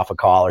just got off a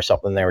call or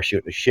something. They were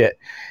shooting the shit,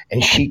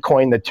 and she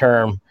coined the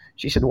term.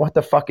 She said, "What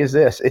the fuck is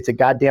this? It's a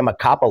goddamn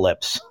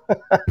apocalypse."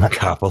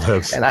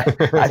 Apocalypse. And I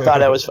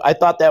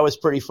thought that was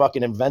pretty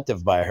fucking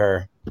inventive by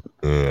her.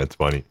 That's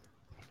funny.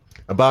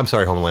 But I'm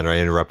sorry, Homelander. I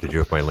interrupted you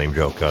with my lame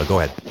joke. Go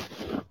ahead.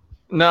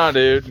 No,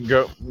 dude.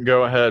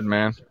 Go ahead,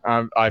 man.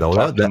 I've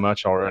talked too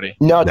much already.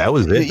 No, that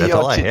was it. That's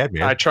all I had,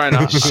 man. I try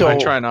not. I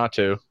try not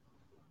to.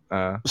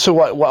 So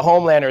what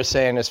Homelander is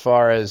saying as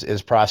far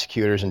as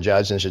prosecutors and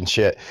judges and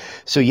shit.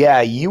 So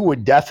yeah, you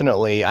would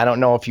definitely. I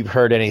don't know if you've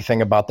heard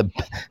anything about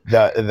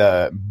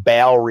the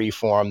bail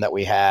reform that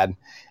we had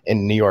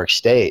in New York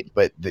State,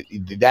 but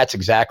that's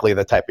exactly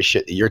the type of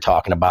shit that you're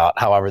talking about.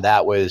 However,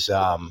 that was.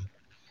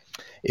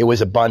 It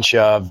was a bunch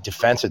of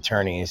defense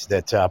attorneys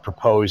that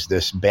proposed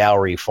this bail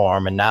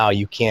reform, and now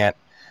you can't.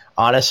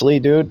 Honestly,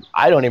 dude,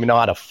 I don't even know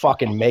how to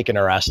fucking make an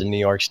arrest in New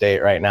York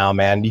State right now,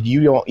 man.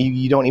 You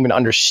don't even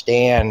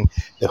understand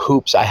the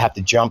hoops I have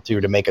to jump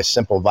through to make a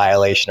simple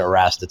violation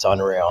arrest. It's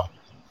unreal.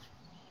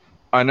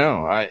 I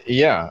know.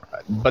 Yeah,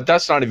 but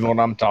that's not even what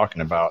I'm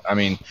talking about. I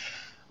mean,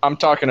 I'm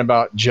talking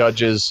about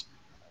judges,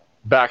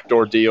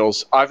 backdoor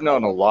deals. I've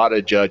known a lot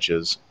of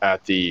judges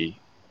at the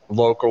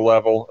local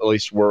level, at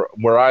least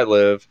where I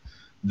live.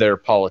 They're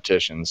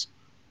politicians.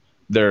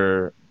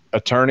 They're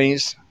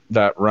attorneys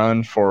that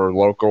run for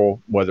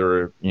local,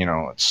 whether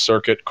it's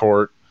circuit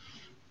court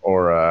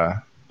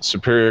or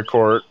superior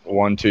court,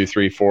 1, 2,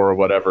 3, 4, or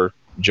whatever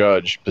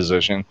judge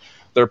position.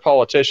 They're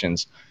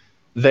politicians.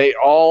 They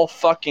all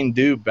fucking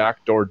do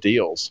backdoor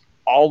deals.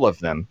 All of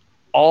them.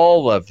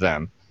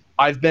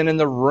 I've been in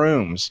the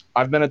rooms.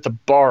 I've been at the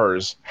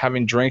bars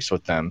having drinks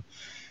with them.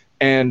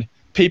 And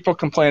people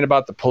complain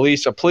about the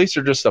police. The police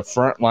are just the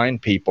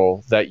frontline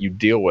people that you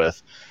deal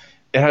with.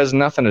 It has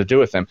nothing to do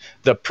with them.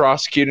 The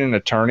prosecuting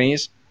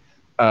attorneys,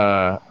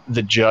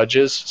 the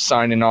judges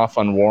signing off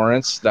on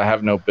warrants that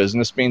have no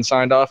business being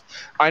signed off.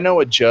 I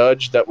know a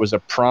judge that was a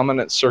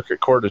prominent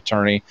circuit court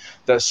attorney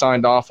that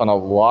signed off on a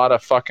lot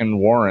of fucking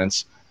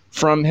warrants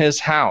from his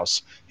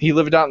house. He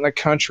lived out in the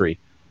country.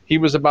 He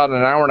was about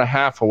an hour and a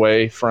half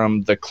away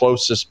from the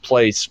closest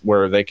place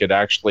where they could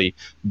actually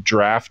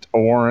draft a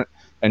warrant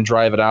and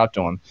drive it out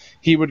to him.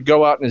 He would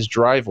go out in his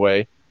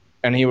driveway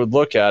and he would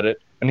look at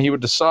it and he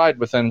would decide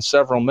within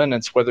several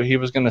minutes whether he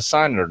was going to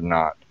sign it or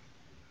not.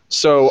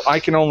 So I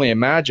can only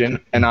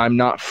imagine, and I'm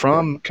not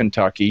from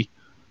Kentucky.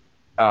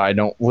 I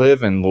don't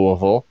live in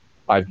Louisville.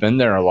 I've been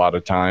there a lot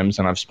of times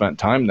and I've spent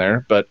time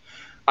there, but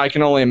I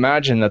can only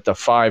imagine that the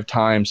 5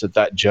 times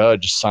that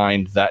judge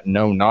signed that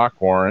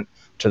no-knock warrant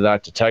to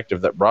that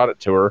detective that brought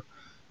it to her,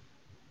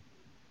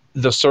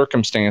 the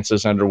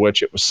circumstances under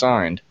which it was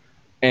signed.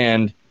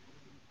 And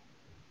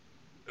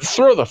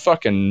throw the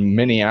fucking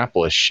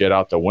Minneapolis shit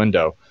out the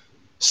window.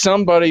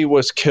 Somebody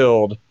was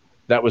killed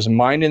that was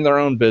minding their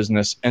own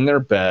business in their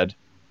bed.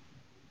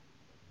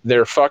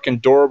 Their fucking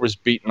door was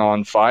beaten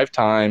on 5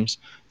 times.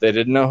 They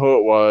didn't know who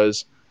it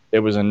was. It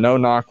was a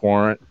no-knock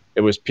warrant.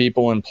 It was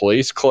people in in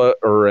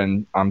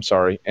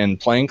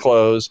plain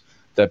clothes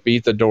that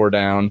beat the door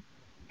down.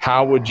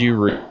 How would you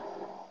read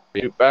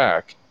it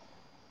back?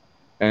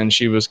 And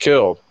she was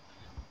killed.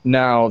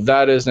 Now,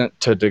 that isn't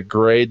to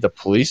degrade the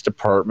police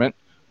department.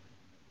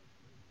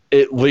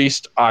 At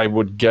least I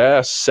would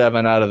guess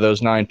 7 out of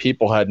those 9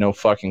 people had no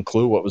fucking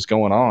clue what was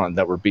going on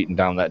that were beating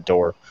down that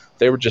door.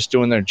 They were just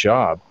doing their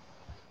job.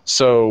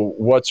 So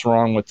what's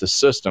wrong with the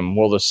system?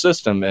 Well, the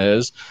system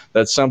is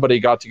that somebody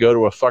got to go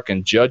to a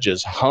fucking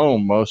judge's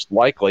home, most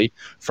likely.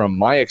 From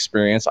my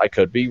experience, I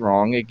could be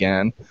wrong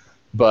again,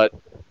 but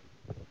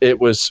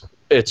it's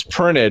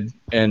printed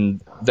in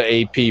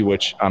the AP,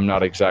 which I'm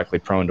not exactly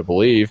prone to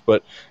believe,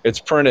 but it's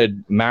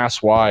printed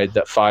mass wide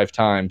that 5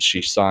 times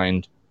she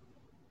signed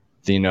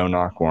the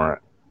no-knock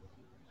warrant.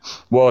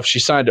 Well, if she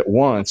signed it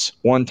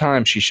one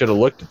time, she should have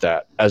looked at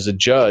that as a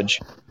judge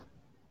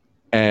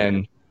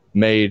and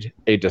made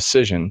a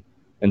decision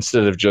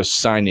instead of just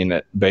signing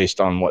it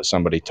based on what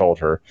somebody told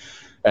her.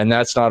 And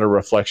that's not a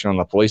reflection on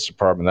the police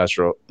department.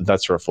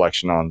 That's a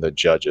reflection on the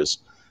judges.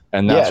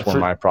 And that's where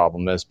my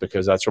problem is,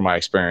 because that's where my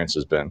experience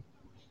has been.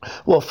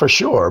 Well, for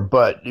sure.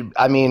 But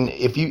I mean,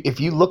 if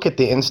you look at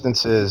the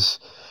instances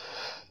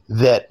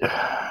that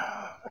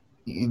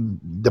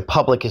the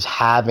public is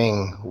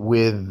having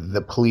with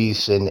the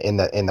police and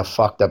the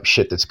fucked up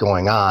shit that's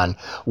going on,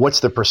 what's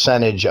the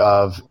percentage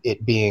of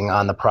it being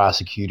on the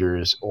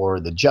prosecutors or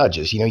the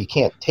judges? You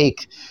can't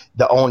take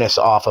the onus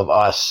off of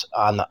us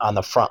on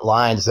the front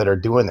lines that are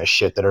doing this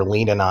shit, that are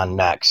leaning on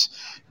necks.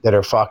 that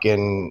are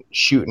fucking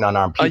shooting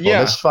unarmed people.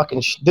 Yeah.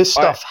 This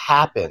stuff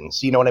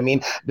happens. You know what I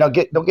mean? Now,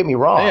 don't get me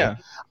wrong. Yeah.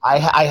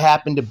 I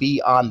happen to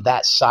be on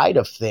that side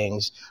of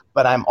things,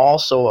 but I'm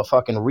also a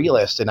fucking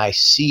realist, and I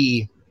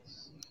see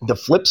the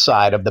flip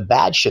side of the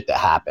bad shit that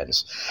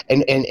happens.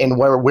 And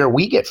where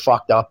we get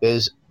fucked up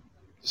is,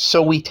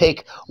 so we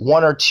take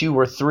one or two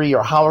or three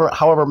or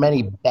however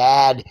many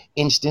bad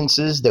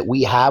instances that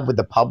we have with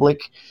the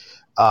public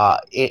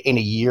in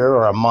a year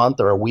or a month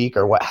or a week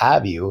or what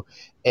have you,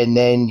 and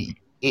then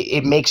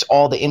it makes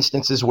all the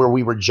instances where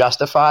we were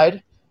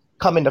justified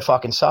come into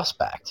fucking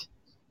suspect.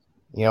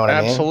 You know what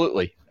I mean?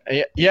 Absolutely.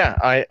 Yeah,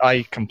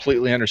 I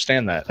completely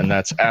understand that, and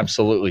that's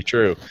absolutely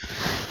true.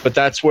 But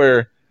that's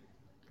where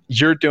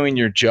you're doing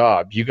your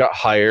job. You got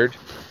hired,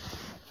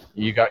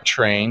 you got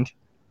trained,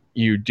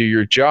 you do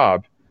your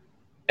job.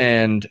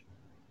 And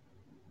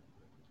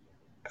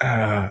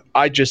I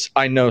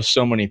know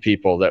so many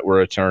people that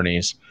were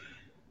attorneys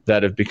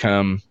that have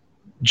become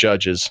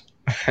judges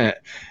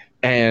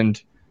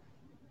and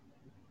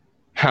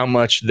how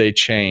much they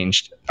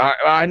changed.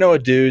 I know a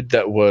dude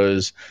that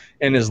was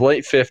in his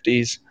late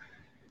 50s.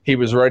 He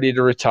was ready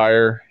to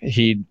retire.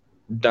 He'd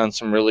done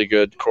some really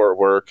good court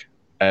work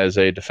as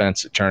a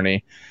defense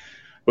attorney,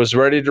 was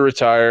ready to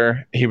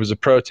retire. He was a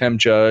pro tem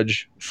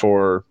judge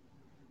for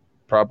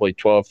probably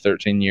 12,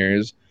 13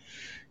 years.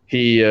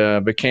 He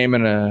became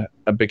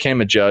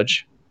a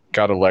judge,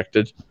 got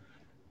elected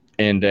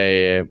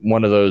in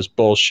one of those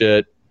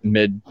bullshit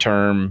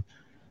midterm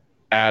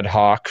ad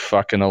hoc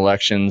fucking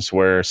elections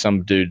where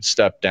some dude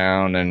stepped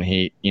down and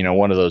he,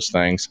 one of those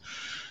things.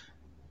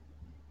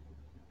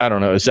 I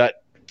don't know. Is that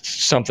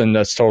something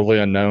that's totally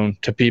unknown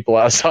to people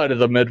outside of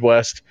the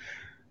Midwest?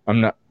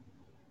 I'm not.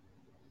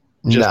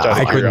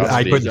 I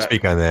couldn't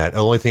speak on that. The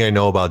only thing I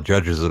know about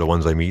judges are the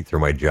ones I meet through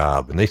my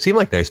job, and they seem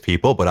like nice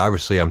people. But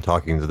obviously, I'm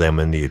talking to them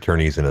and the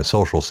attorneys in a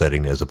social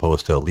setting as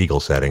opposed to a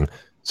legal setting.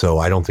 So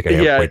I don't think I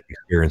have quite the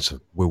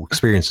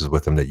experiences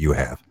with them that you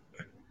have.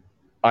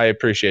 I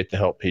appreciate the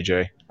help,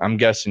 PJ. I'm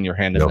guessing you're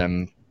handing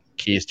them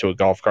keys to a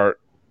golf cart.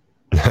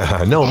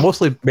 No,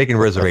 mostly making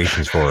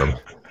reservations for them.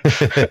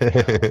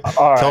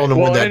 Telling them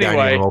when that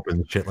dining room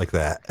opens, shit like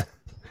that.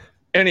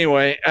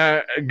 Anyway,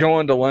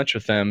 going to lunch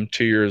with them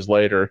 2 years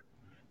later,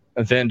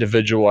 the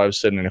individual I was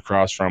sitting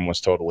across from was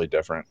totally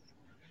different.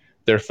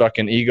 They're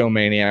fucking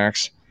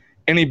egomaniacs.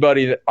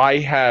 Anybody that I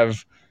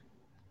have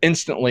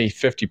instantly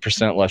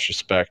 50% less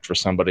respect for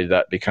somebody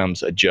that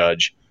becomes a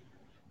judge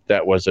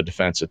that was a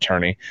defense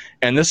attorney.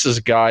 And this is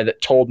a guy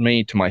that told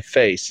me to my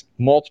face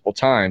multiple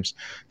times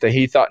that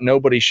he thought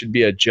nobody should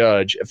be a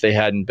judge if they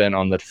hadn't been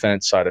on the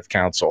defense side of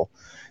counsel.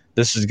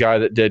 This is a guy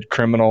that did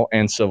criminal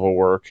and civil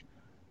work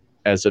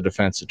as a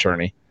defense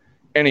attorney.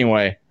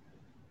 Anyway,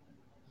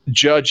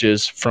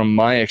 judges, from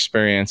my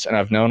experience, and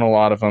I've known a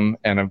lot of them,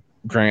 and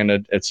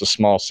granted, it's a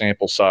small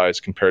sample size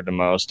compared to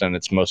most, and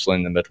it's mostly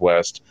in the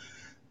Midwest,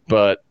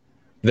 but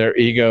they're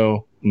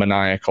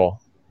egomaniacal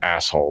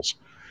assholes.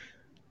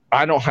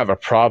 I don't have a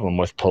problem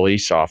with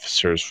police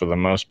officers for the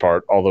most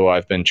part, although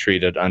I've been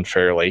treated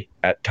unfairly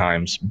at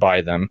times by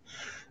them.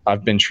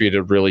 I've been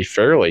treated really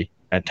fairly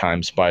at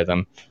times by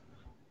them.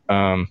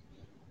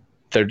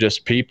 They're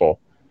just people.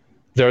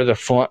 They're the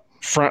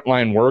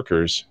frontline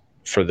workers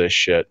for this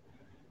shit.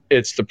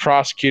 It's the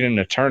prosecuting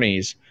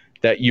attorneys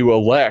that you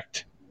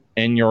elect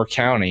in your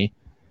county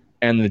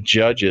and the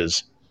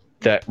judges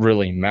that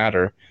really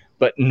matter.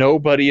 But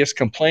nobody is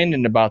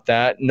complaining about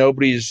that.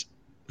 Nobody's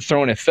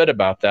throwing a fit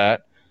about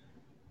that.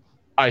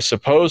 I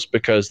suppose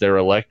because they're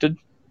elected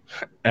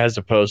as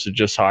opposed to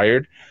just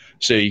hired.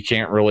 So you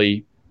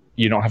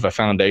don't have a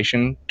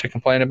foundation to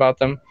complain about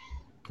them.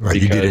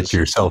 Right, you did it to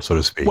yourself, so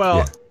to speak.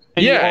 Well,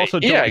 and you also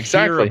don't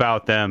hear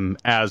about them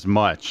as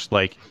much.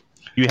 Like,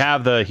 you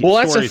have the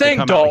stories that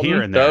come Dalton, out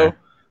here and there. Though,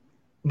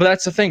 but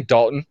that's the thing,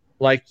 Dalton.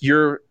 Like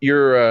your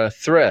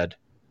thread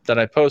that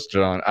I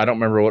posted on, I don't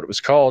remember what it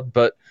was called,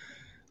 but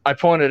I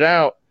pointed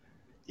out,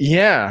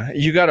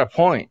 you got a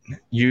point.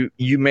 You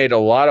made a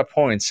lot of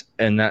points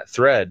in that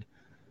thread,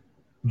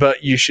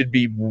 but you should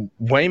be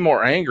way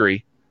more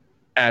angry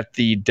at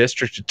the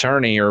district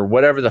attorney or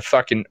whatever the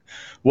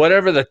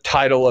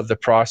title of the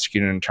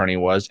prosecuting attorney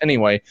was.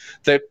 Anyway,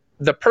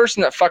 the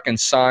person that fucking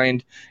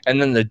signed,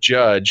 and then the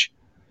judge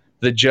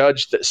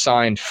that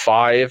signed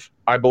 5,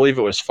 I believe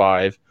it was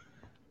 5.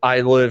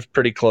 I live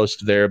pretty close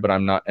to there, but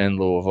I'm not in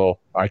Louisville.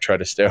 I try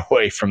to stay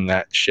away from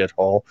that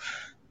shithole.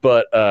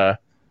 But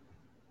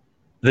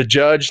the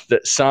judge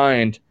that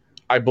signed,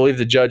 I believe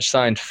the judge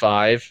signed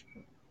 5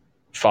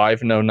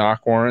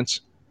 no-knock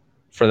warrants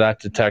for that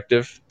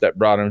detective that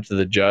brought him to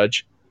the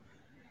judge.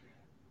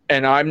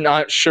 And I'm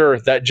not sure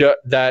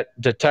that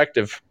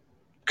detective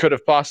could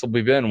have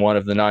possibly been one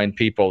of the 9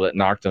 people that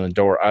knocked on the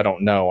door. I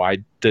don't know. I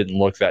didn't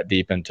look that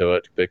deep into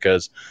it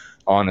because,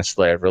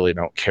 honestly, I really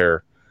don't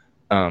care.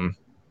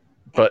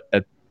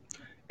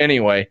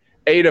 Anyway,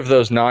 8 of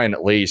those 9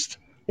 at least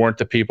weren't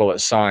the people that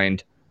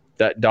signed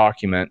that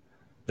document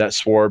that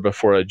swore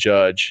before a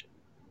judge,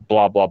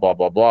 blah, blah, blah,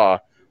 blah, blah,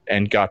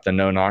 and got the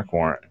no-knock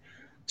warrant.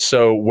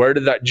 So where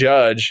did that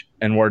judge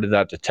and where did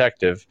that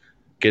detective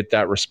get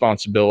that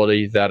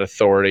responsibility, that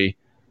authority,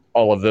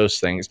 all of those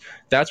things.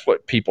 That's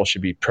what people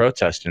should be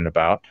protesting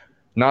about,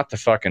 not the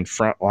fucking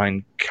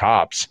frontline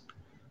cops.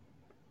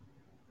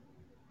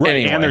 Right,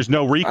 Anyway, and there's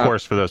no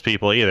recourse for those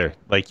people either.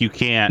 Like, you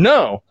can't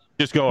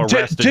just go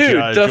arrest a dude,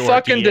 judge the or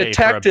fucking DA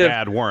detective, for a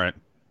bad warrant.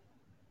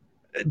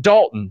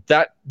 Dalton,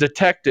 that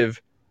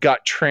detective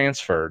got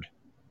transferred.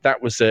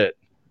 That was it.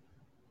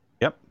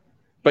 Yep.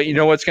 But you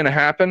know what's going to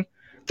happen?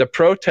 The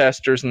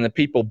protesters and the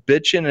people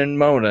bitching and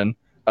moaning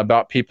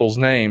about people's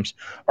names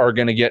are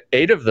going to get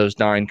 8 of those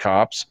 9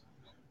 cops,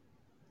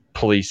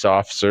 police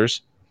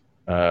officers,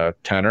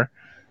 tenor.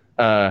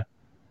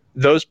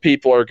 Those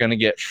people are going to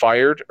get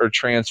fired or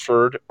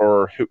transferred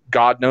or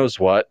God knows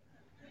what,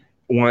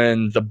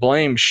 when the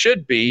blame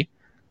should be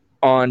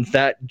on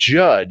that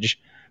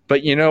judge.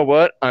 But you know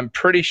what? I'm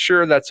pretty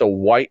sure that's a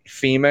white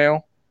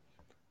female.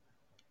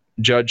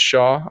 Judge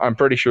Shaw. I'm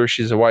pretty sure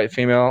she's a white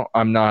female.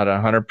 I'm not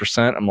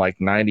 100%. I'm like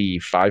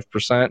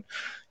 95%.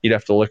 You'd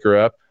have to look her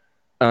up.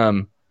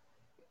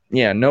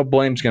 Yeah, no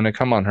blame's going to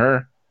come on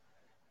her.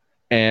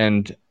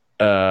 And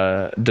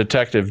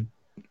Detective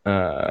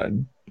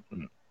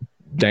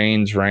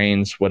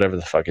Rains, whatever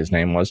the fuck his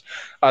name was,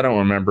 I don't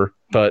remember.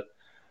 But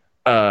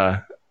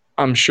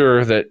I'm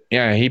sure that,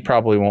 yeah, he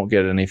probably won't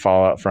get any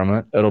fallout from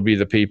it. It'll be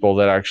the people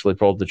that actually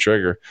pulled the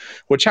trigger.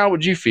 Which, how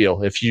would you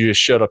feel if you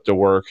just showed up to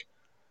work?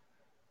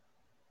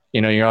 You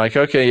know, you're like,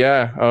 okay,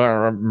 yeah.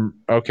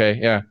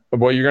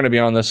 Well, you're going to be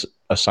on this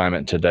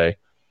assignment today.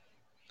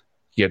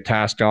 You get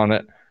tasked on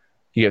it.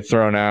 You get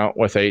thrown out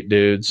with 8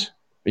 dudes.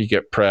 You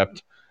get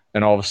prepped.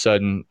 And all of a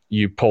sudden,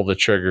 you pull the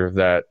trigger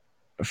that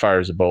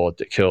fires a bullet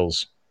that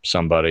kills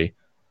somebody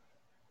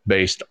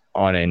based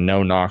on a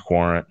no-knock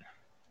warrant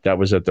that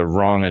was at the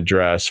wrong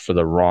address for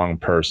the wrong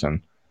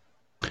person.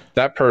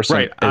 That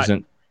person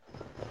isn't...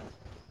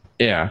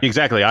 Yeah,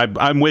 exactly.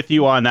 I'm with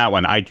you on that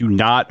one. I do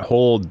not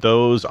hold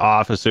those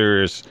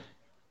officers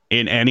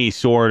in any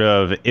sort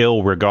of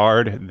ill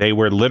regard. They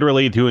were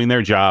literally doing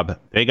their job.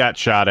 They got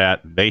shot at.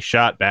 They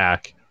shot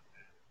back.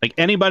 Like,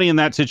 anybody in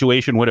that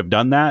situation would have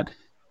done that.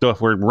 So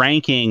if we're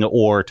ranking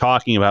or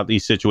talking about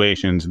these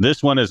situations,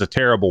 this one is a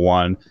terrible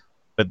one.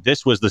 But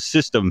this was the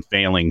system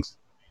failing,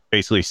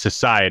 basically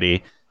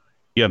society.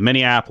 You have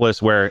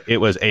Minneapolis, where it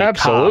was a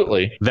cop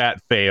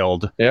that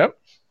failed. Yep.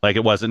 Like,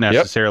 it wasn't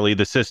necessarily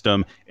the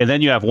system. And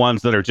then you have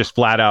ones that are just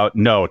flat out,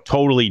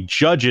 totally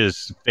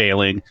judges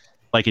failing.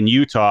 Like in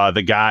Utah,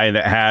 the guy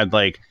that had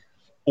like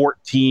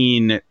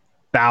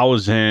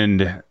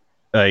 14,000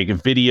 like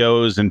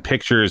videos and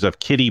pictures of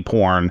kiddie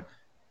porn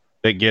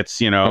that gets,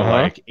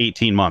 like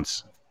 18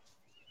 months.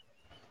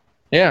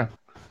 Yeah.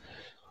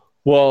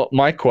 Well,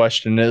 my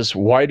question is,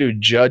 why do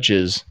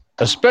judges,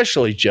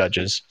 especially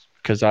judges,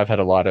 because I've had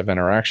a lot of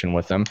interaction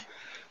with them,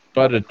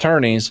 but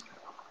attorneys,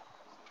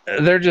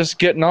 they're just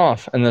getting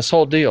off in this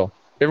whole deal.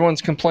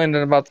 Everyone's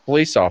complaining about the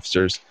police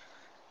officers.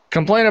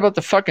 Complain about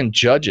the fucking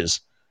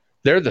judges.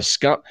 They're the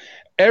scum.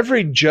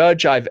 Every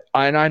judge and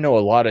I know a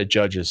lot of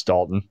judges,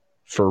 Dalton,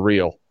 for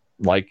real.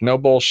 Like, no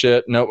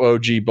bullshit, no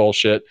OG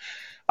bullshit.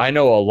 I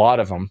know a lot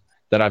of them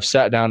that I've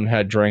sat down and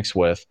had drinks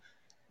with.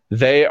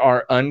 They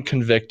are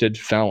unconvicted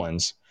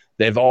felons.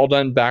 They've all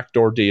done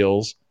backdoor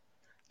deals.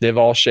 They've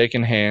all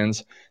shaken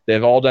hands.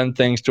 They've all done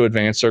things to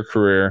advance their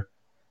career.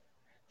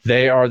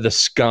 They are the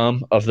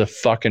scum of the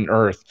fucking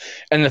earth.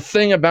 And the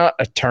thing about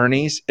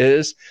attorneys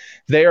is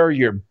they are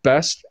your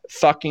best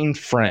fucking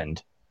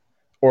friend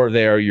or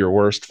they are your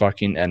worst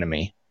fucking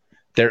enemy.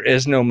 There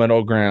is no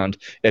middle ground.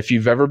 If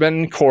you've ever been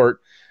in court,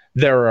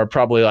 there are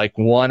probably like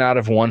 1 out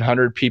of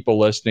 100 people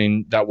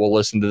listening that will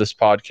listen to this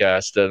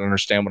podcast that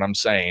understand what I'm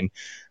saying.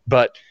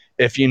 But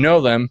if you know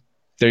them,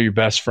 they're your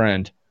best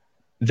friend.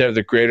 They're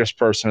the greatest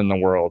person in the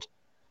world.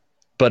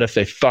 But if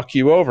they fuck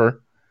you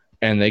over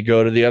and they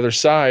go to the other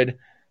side,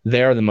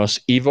 they are the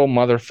most evil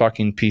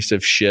motherfucking piece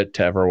of shit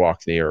to ever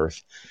walk the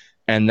earth.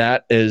 And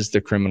that is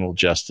the criminal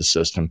justice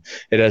system.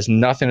 It has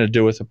nothing to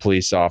do with the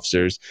police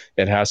officers.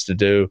 It has to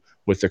do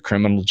with the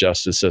criminal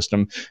justice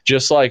system.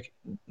 Just like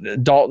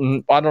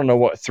Dalton, I don't know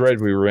what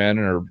thread we were in,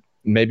 or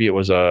maybe it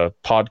was a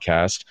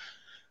podcast.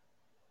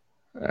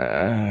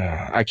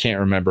 I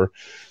can't remember.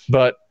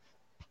 But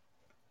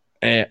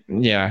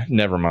yeah,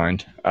 never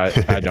mind. I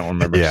don't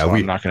remember. Yeah, so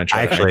I'm not going to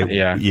try. Actually,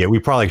 yeah, we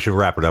probably should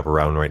wrap it up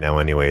around right now.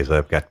 Anyways,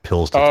 I've got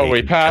pills to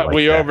take.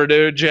 We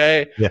overdue,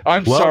 Jay. Yeah.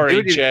 I'm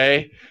sorry, dude,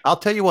 Jay. I'll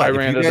tell you what. I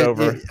ran it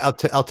over.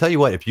 I'll tell you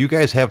what. If you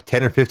guys have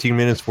 10 or 15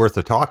 minutes worth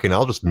of talking,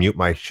 I'll just mute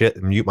my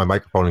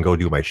microphone and go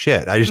do my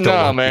shit. I just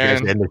don't want you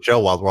guys to end the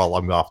show while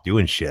I'm off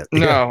doing shit.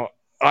 No.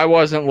 I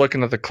wasn't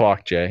looking at the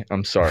clock, Jay.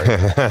 I'm sorry.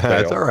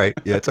 That's all right.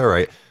 Yeah, it's all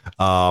right.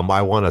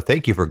 I want to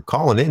thank you for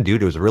calling in,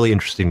 dude. It was a really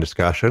interesting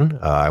discussion.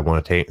 I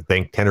want to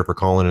thank Tanner for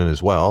calling in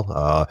as well.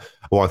 I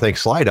want to thank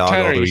Sly Dog.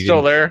 Tanner, you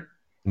still there?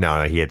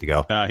 No, he had to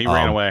go. He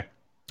ran away.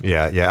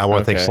 Yeah. I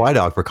want to thank Sly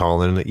Dog for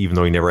calling in, even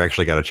though he never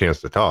actually got a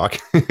chance to talk.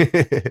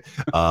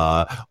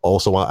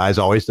 Also, as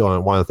always, I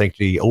want to thank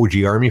the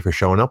OG Army for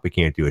showing up. We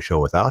can't do a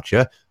show without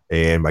you.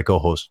 And my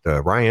co-host,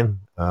 Ryan.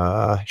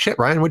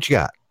 Ryan, what you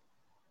got?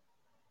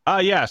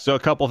 Yeah, so a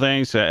couple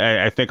things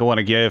I think I want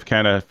to give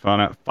kind of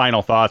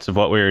final thoughts of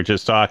what we were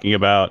just talking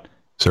about.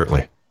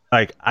 Certainly.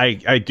 Like,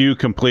 I do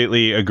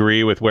completely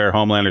agree with where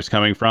Homelander's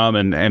coming from,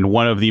 and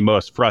one of the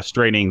most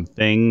frustrating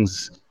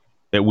things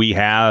that we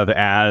have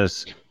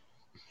as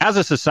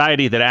a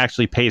society that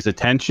actually pays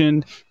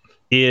attention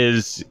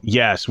is,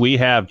 yes, we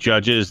have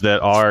judges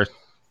that are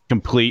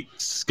complete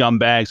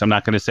scumbags. I'm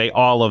not going to say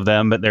all of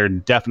them, but there are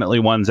definitely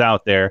ones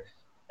out there.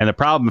 And the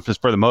problem is,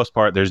 for the most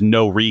part, there's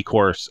no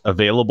recourse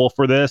available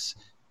for this.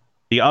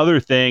 The other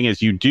thing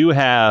is you do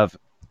have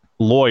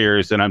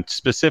lawyers, and I'm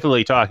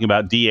specifically talking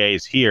about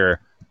DAs here,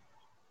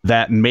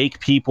 that make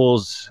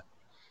people's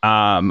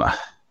idea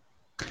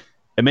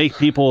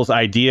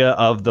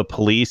of the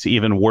police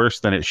even worse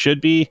than it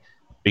should be,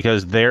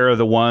 because they're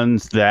the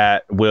ones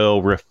that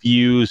will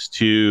refuse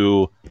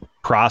to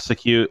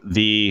prosecute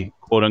the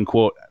quote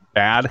unquote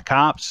bad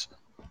cops,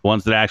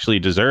 ones that actually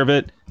deserve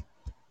it.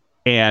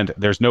 And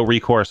there's no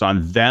recourse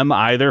on them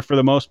either, for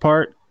the most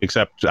part,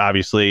 except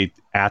obviously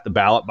at the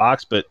ballot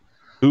box. But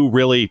who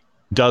really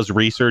does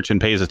research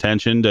and pays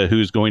attention to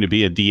who's going to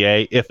be a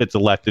DA if it's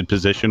elected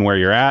position where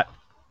you're at?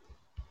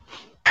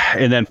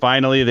 And then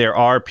finally, there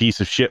are piece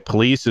of shit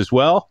police as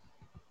well.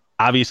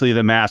 Obviously,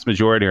 the mass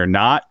majority are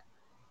not.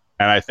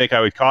 And I think I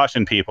would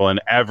caution people in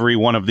every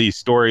one of these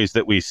stories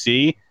that we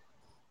see,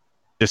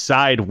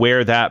 decide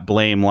where that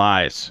blame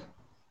lies.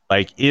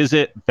 Like, is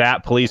it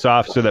that police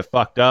officer that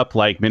fucked up,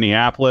 like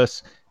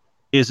Minneapolis?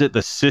 Is it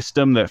the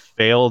system that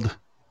failed,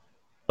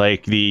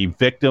 like the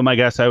victim, I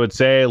guess I would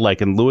say,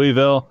 like in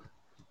Louisville?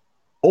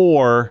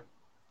 Or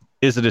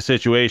is it a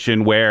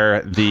situation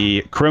where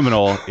the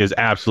criminal is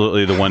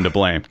absolutely the one to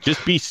blame?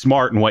 Just be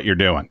smart in what you're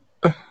doing.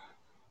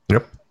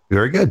 Yep.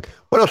 Very good.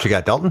 What else you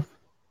got, Dalton?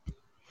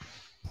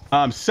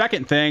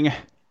 Second thing,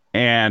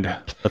 and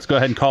let's go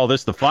ahead and call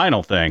this the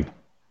final thing.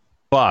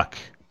 Fuck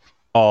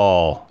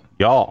all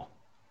y'all.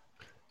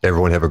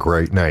 Everyone have a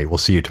great night. We'll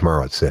see you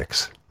tomorrow at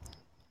 6.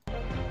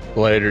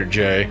 Later,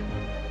 Jay.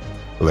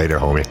 Later,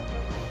 homie.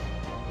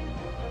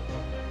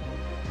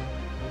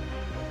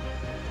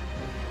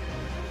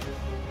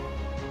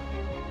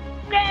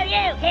 Screw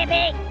you,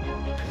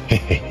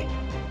 hippie!